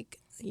being like,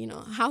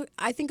 how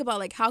I think about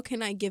like, how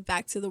can I give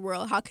back to the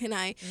world? How can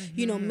I,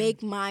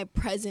 make my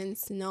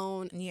presence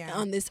known Yeah.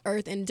 on this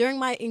earth and during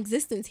my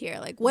existence here?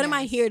 Like, what am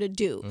I Yes. here to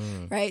do?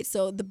 Right.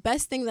 So the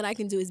best thing that I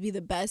can do is be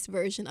the best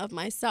version of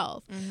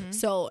myself.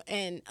 So,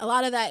 and a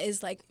lot of that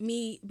is like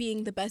me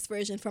being the best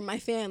version for my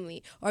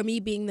family, or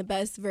me being the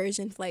best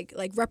version, like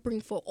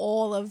repping for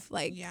all of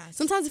like, Yes.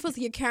 sometimes it feels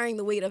like you're carrying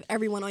the weight of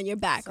everyone on your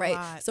back, It's a right?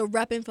 lot. So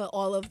repping for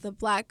all of the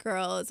Black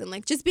girls and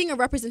like just being a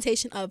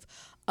representation of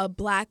a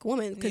Black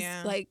woman. Because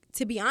Yeah. like,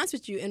 to be honest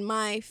with you, in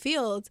my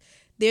field,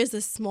 there's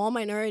a small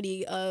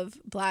minority of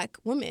Black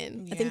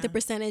women. I think Yeah. the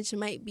percentage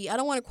might be, I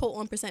don't want to quote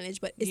on percentage,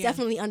 but it's Yeah.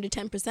 definitely under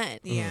 10%.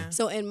 Yeah.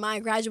 So in my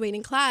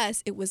graduating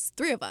class, it was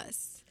 3 of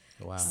us.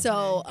 Wow.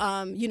 So,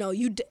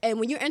 and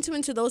when you enter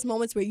into those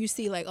moments where you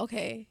see like,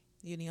 okay,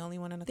 You're the only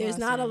one in the there's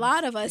classroom. not a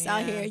lot of us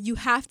out Yeah. here, you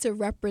have to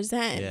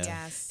represent. Yeah.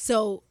 Yes.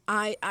 So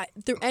I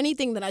through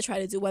anything that I try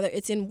to do, whether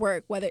it's in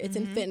work, whether it's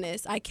in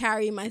fitness, I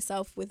carry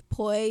myself with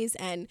poise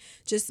and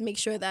just make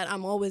sure that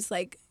I'm always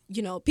like,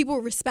 people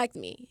respect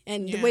me.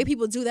 And the Yeah. way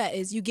people do that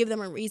is you give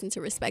them a reason to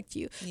respect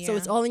you. So Yeah.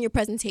 it's all in your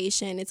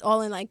presentation. It's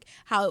all in like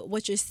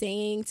what you're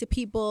saying to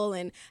people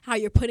and how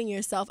you're putting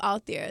yourself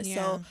out there. Yeah.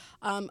 So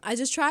I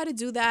just try to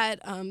do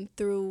that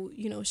through,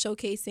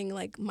 showcasing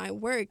like my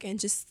work and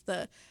just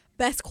the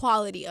best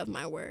quality of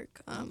my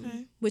work,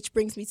 which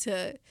brings me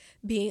to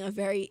being a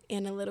very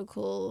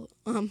analytical,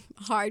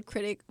 hard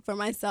critic for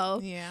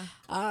myself. Yeah.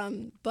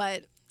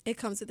 But it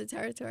comes with the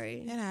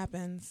territory. It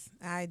happens.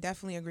 I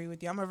definitely agree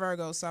with you. I'm a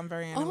Virgo, so I'm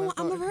very Oh,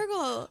 analytical. I'm a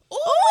Virgo.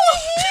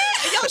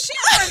 Yo, she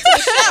coming to the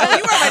show.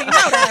 You already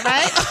know that,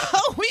 right?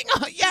 Oh, we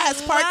go.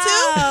 Yes, part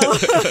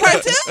two.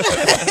 Part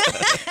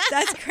two.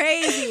 That's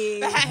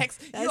crazy. Facts.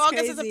 That's You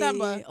August or crazy.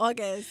 September?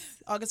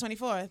 August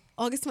 24th.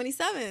 August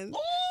 27th.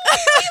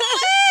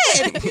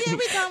 Yeah,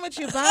 we done with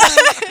you. Bye.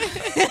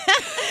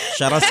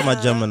 Shout out to my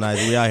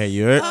Geminis. We out here.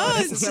 You heard? Oh,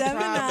 This is the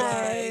problem.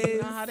 Gemini. You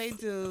know how they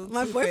do.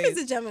 My Two-faced.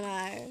 boyfriend's a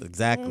Gemini.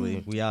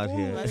 Exactly. We out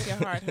here. Bless your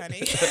heart,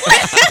 honey.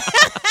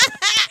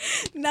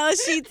 No,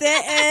 she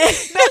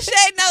didn't. No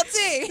shade, no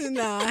tea.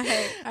 No,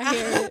 I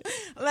hear it.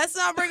 Let's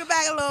not bring it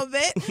back a little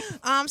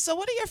bit. So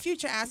what are your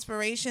future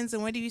aspirations,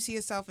 and where do you see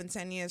yourself in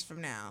 10 years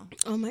from now?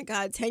 Oh my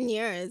God, 10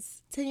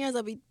 years. 10 years,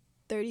 I'll be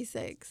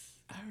 36.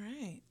 All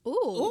right.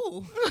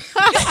 Ooh.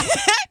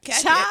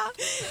 Catch Child.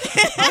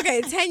 it.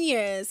 Okay, 10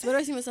 years. Where do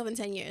I see myself in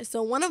 10 years?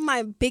 So one of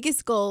my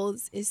biggest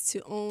goals is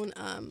to own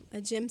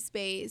a gym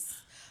space,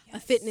 a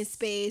fitness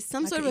space,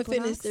 some Like sort an of a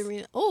fitness Equinox?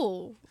 arena.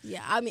 Oh,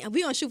 yeah. I mean,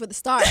 we're going to shoot for the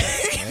stars.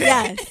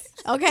 Yes.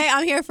 Okay,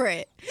 I'm here for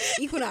it.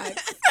 Equinox.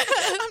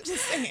 I'm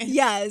just saying.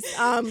 Yes.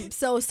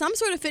 So some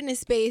sort of fitness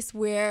space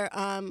where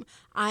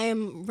I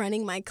am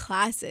running my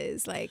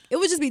classes. Like, it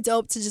would just be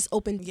dope to just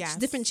open Yes.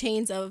 different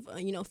chains of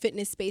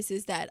fitness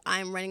spaces that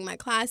I'm running my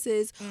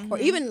classes, or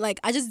even like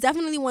I just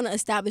definitely want to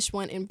establish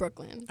one in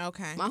Brooklyn,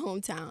 Okay. my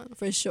hometown,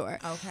 for sure.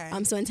 Okay.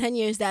 So in 10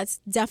 years, that's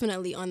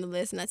definitely on the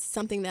list, and that's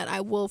something that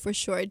I will for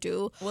sure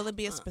do. Will it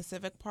be a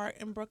specific part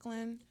in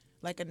Brooklyn?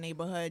 Like a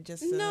neighborhood?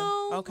 Just to,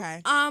 No.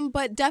 Okay.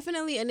 But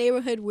definitely a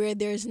neighborhood where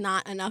there's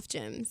not enough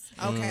gyms.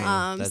 Okay.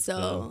 That's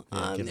So dope.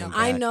 Yeah, giving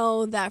I back.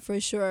 know that for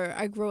sure.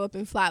 I grew up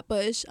in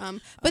Flatbush,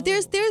 but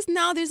there's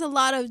a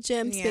lot of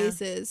gym Yeah.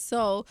 spaces.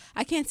 So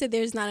I can't say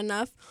there's not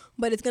enough,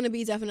 but it's gonna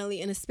be definitely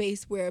in a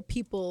space where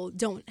people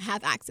don't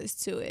have access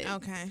to it.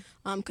 Okay.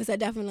 Because I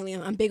definitely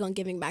I'm big on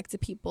giving back to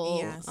people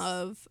Yes.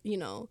 of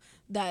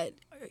that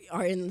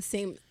are in the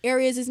same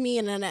areas as me,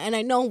 and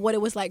I know what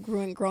it was like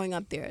growing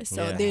up there.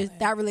 So Yeah. there's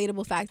that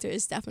relatable factor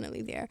is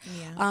definitely there.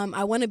 Yeah.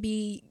 I want to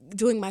be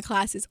doing my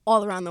classes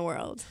all around the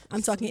world.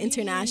 I'm talking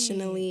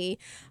internationally.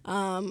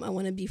 I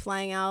want to be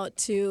flying out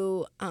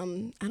to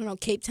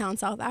Cape Town,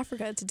 South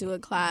Africa to do a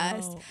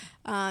class.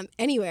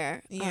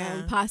 Anywhere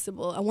Yeah.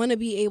 possible. I want to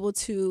be able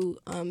to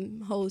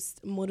host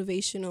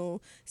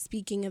motivational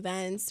speaking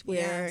events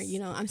where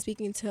Yes. I'm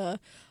speaking to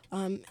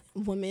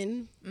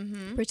women,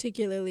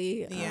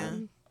 particularly.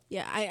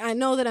 Yeah. I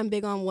know that I'm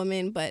big on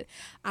women, but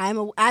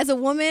as a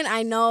woman,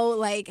 I know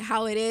like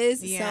how it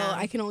is. Yeah. So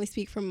I can only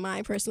speak from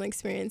my personal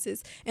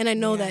experiences, and I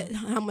know Yeah. that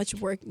how much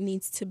work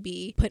needs to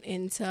be put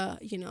into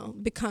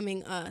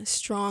becoming a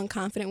strong,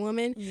 confident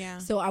woman. Yeah.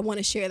 So I want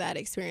to share that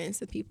experience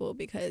with people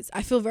because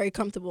I feel very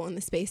comfortable in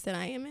the space that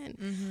I am in.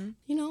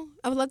 Mm-hmm.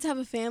 I would love to have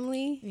a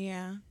family.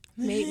 Yeah.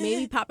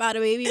 Maybe pop out a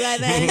baby by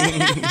then.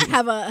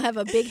 have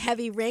a big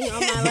heavy ring on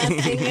my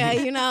left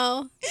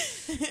finger.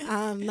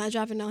 Not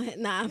dropping no hit.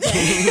 Nah, but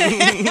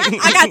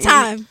I got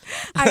time.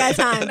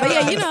 But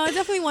yeah, I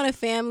definitely want a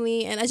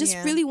family, and I just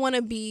Yeah. really want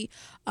to be.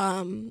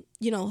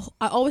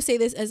 I always say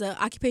this as an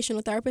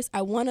occupational therapist.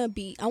 I want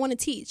to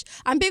teach.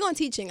 I'm big on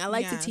teaching. I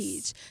like Yes. to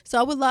teach. So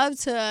I would love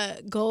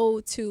to go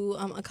to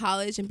a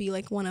college and be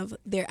like one of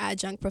their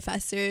adjunct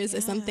professors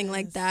or something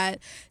like Yes. that.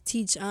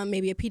 Teach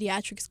maybe a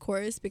pediatrics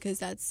course because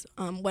that's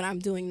what I'm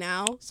doing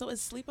now. So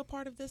is sleep a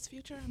part of this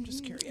future? I'm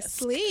just curious.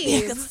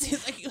 Sleep. 'Cause it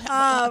seems like you have a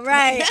lot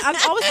Right. I'm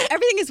always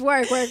everything is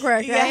work,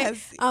 right?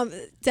 Yes.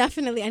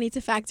 Definitely I need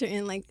to factor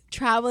in like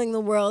traveling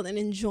the world and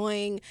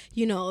enjoying,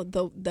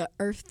 the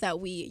earth that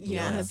we,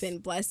 Yes. have been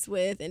blessed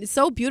with. And it's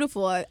so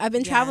beautiful. I've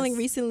been traveling Yes.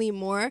 recently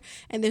more,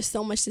 and there's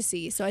so much to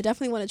see. So I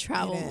definitely want to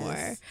travel It more.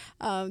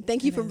 is.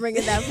 Thank you for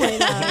bringing that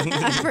point up.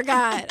 I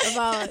forgot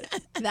about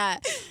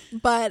that.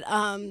 But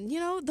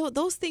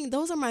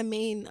those are my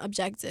main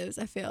objectives,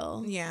 I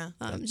feel. Yeah.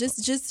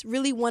 Just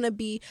really want to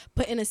be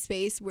put in a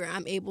space where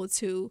I'm able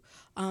to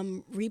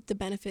reap the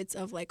benefits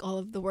of like all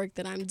of the work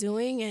that I'm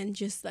doing, and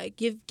just like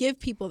give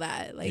people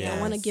that. Like I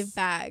want to Yes. give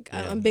back.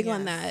 Yeah. I'm big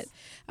on Yes. that.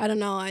 I don't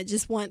know. I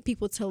just want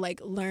people to like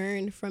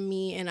learn from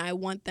me, and I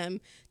want them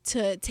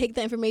to take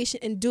the information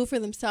and do it for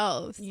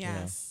themselves.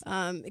 Yes.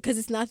 Because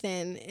it's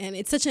nothing, and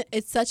it's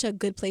such a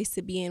good place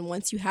to be in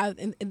once you have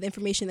the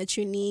information that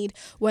you need,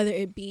 whether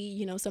it be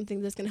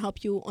something that's going to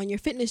help you on your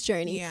fitness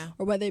journey, Yeah.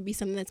 or whether it be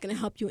something that's going to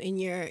help you in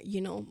your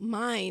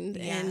mind,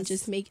 and Yes.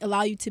 just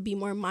allow you to be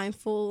more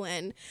mindful,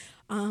 and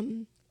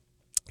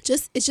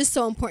it's just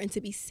so important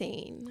to be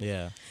sane.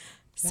 Yeah.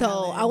 So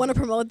Valid. I want to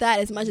promote that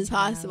as much as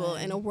possible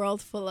Valid. in a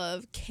world full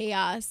of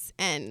chaos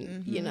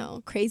and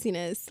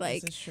craziness.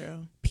 Like This is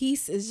true.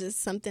 peace is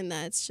just something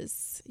that's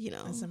just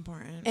It's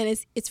important. and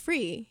it's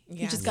free.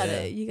 You just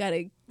Yes.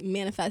 gotta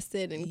manifest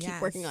it and keep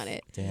Yes. working on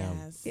it. Damn.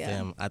 Yes. Yeah.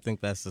 Damn. I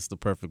think that's just the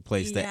perfect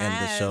place to end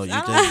the Yes. show. You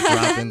I just don't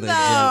dropping the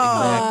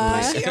know.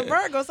 exactly. She a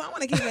Virgo, so I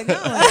want to keep it going.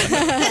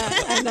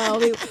 I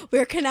know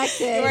we're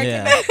connected. We're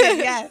Yeah. connected,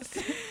 yes.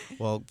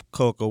 Well,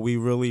 Coco, we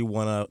really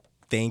want to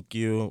thank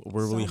you.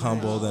 We're really So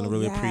humbled and much.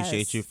 really Yes.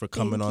 appreciate you for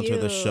coming Thank onto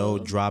the show,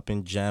 you.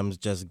 dropping gems,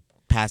 just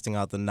passing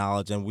out the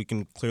knowledge. And we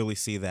can clearly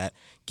see that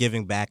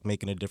giving back,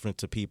 making a difference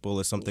to people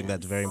is something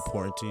that's very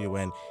important to you,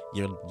 and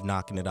you're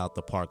knocking it out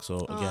the park. So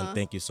again,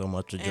 thank you so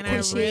much for And I joining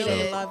us on the appreciate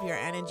really show. it. love your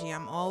energy.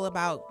 I'm all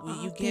about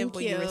you give thank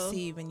what you you.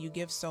 receive, and you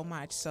give so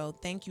much. So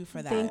thank you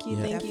for that. Thank you,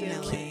 Yeah. thank you.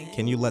 Definitely.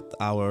 Can you let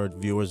our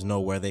viewers know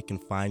where they can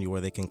find you,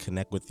 where they can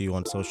connect with you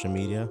on social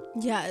media?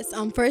 Yes.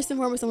 First and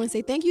foremost, I want to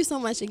say thank you so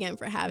much again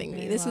for having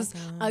me. You're This was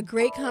welcome. a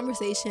great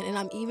conversation, and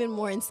I'm even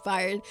more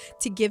inspired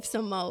to give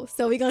some more.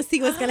 So we're gonna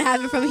see what's gonna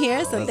happen from here.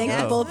 pleasure. So Let's thank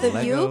go. both of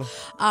Let you. go.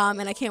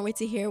 And I can't wait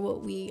to hear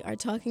what we are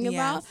talking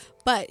about.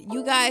 But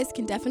you guys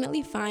can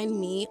definitely find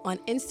me on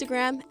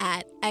Instagram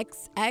at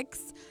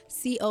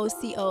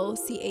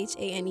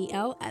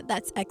XXCOCOCHANEL.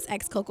 That's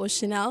XX Coco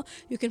Chanel.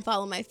 You can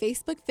follow my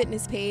Facebook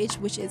fitness page,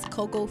 which is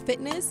Coco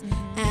Fitness.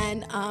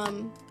 And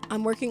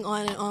I'm working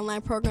on an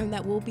online program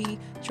that will be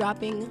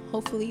dropping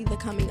hopefully the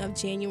coming of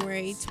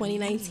January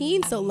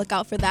 2019. So look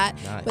out for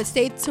that. Nice. But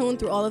stay tuned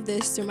through all of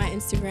this through my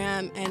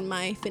Instagram and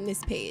my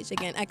fitness page.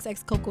 Again,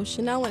 XX Coco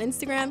Chanel on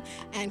Instagram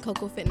and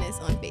Coco Fitness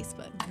on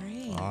Facebook.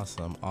 Great.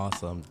 Awesome.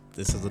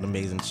 This is an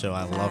amazing show.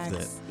 I loved it.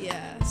 Facts.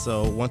 Yeah.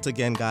 So once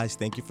again, guys,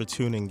 thank you for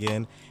tuning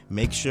in.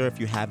 Make sure if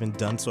you haven't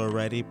done so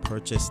already,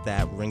 purchase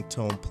that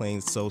ringtone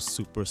playing so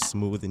super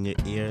smooth in your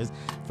ears.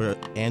 For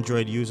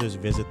Android users,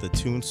 visit the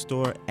Tune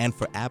Store, and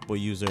for Apple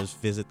users,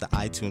 visit the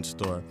iTunes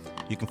Store.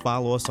 You can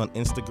follow us on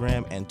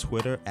Instagram and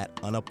Twitter at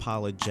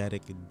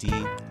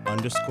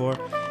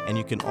unapologeticd_, and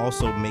you can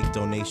also make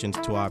donations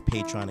to our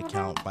Patreon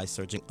account by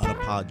searching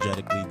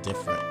Unapologetically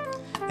Different.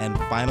 And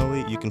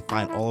finally, you can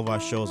find all of our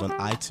shows on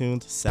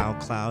iTunes,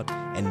 SoundCloud,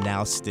 and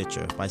now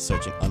Stitcher by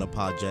searching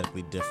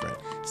Unapologetically Different.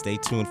 Stay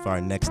tuned for our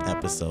next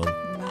episode.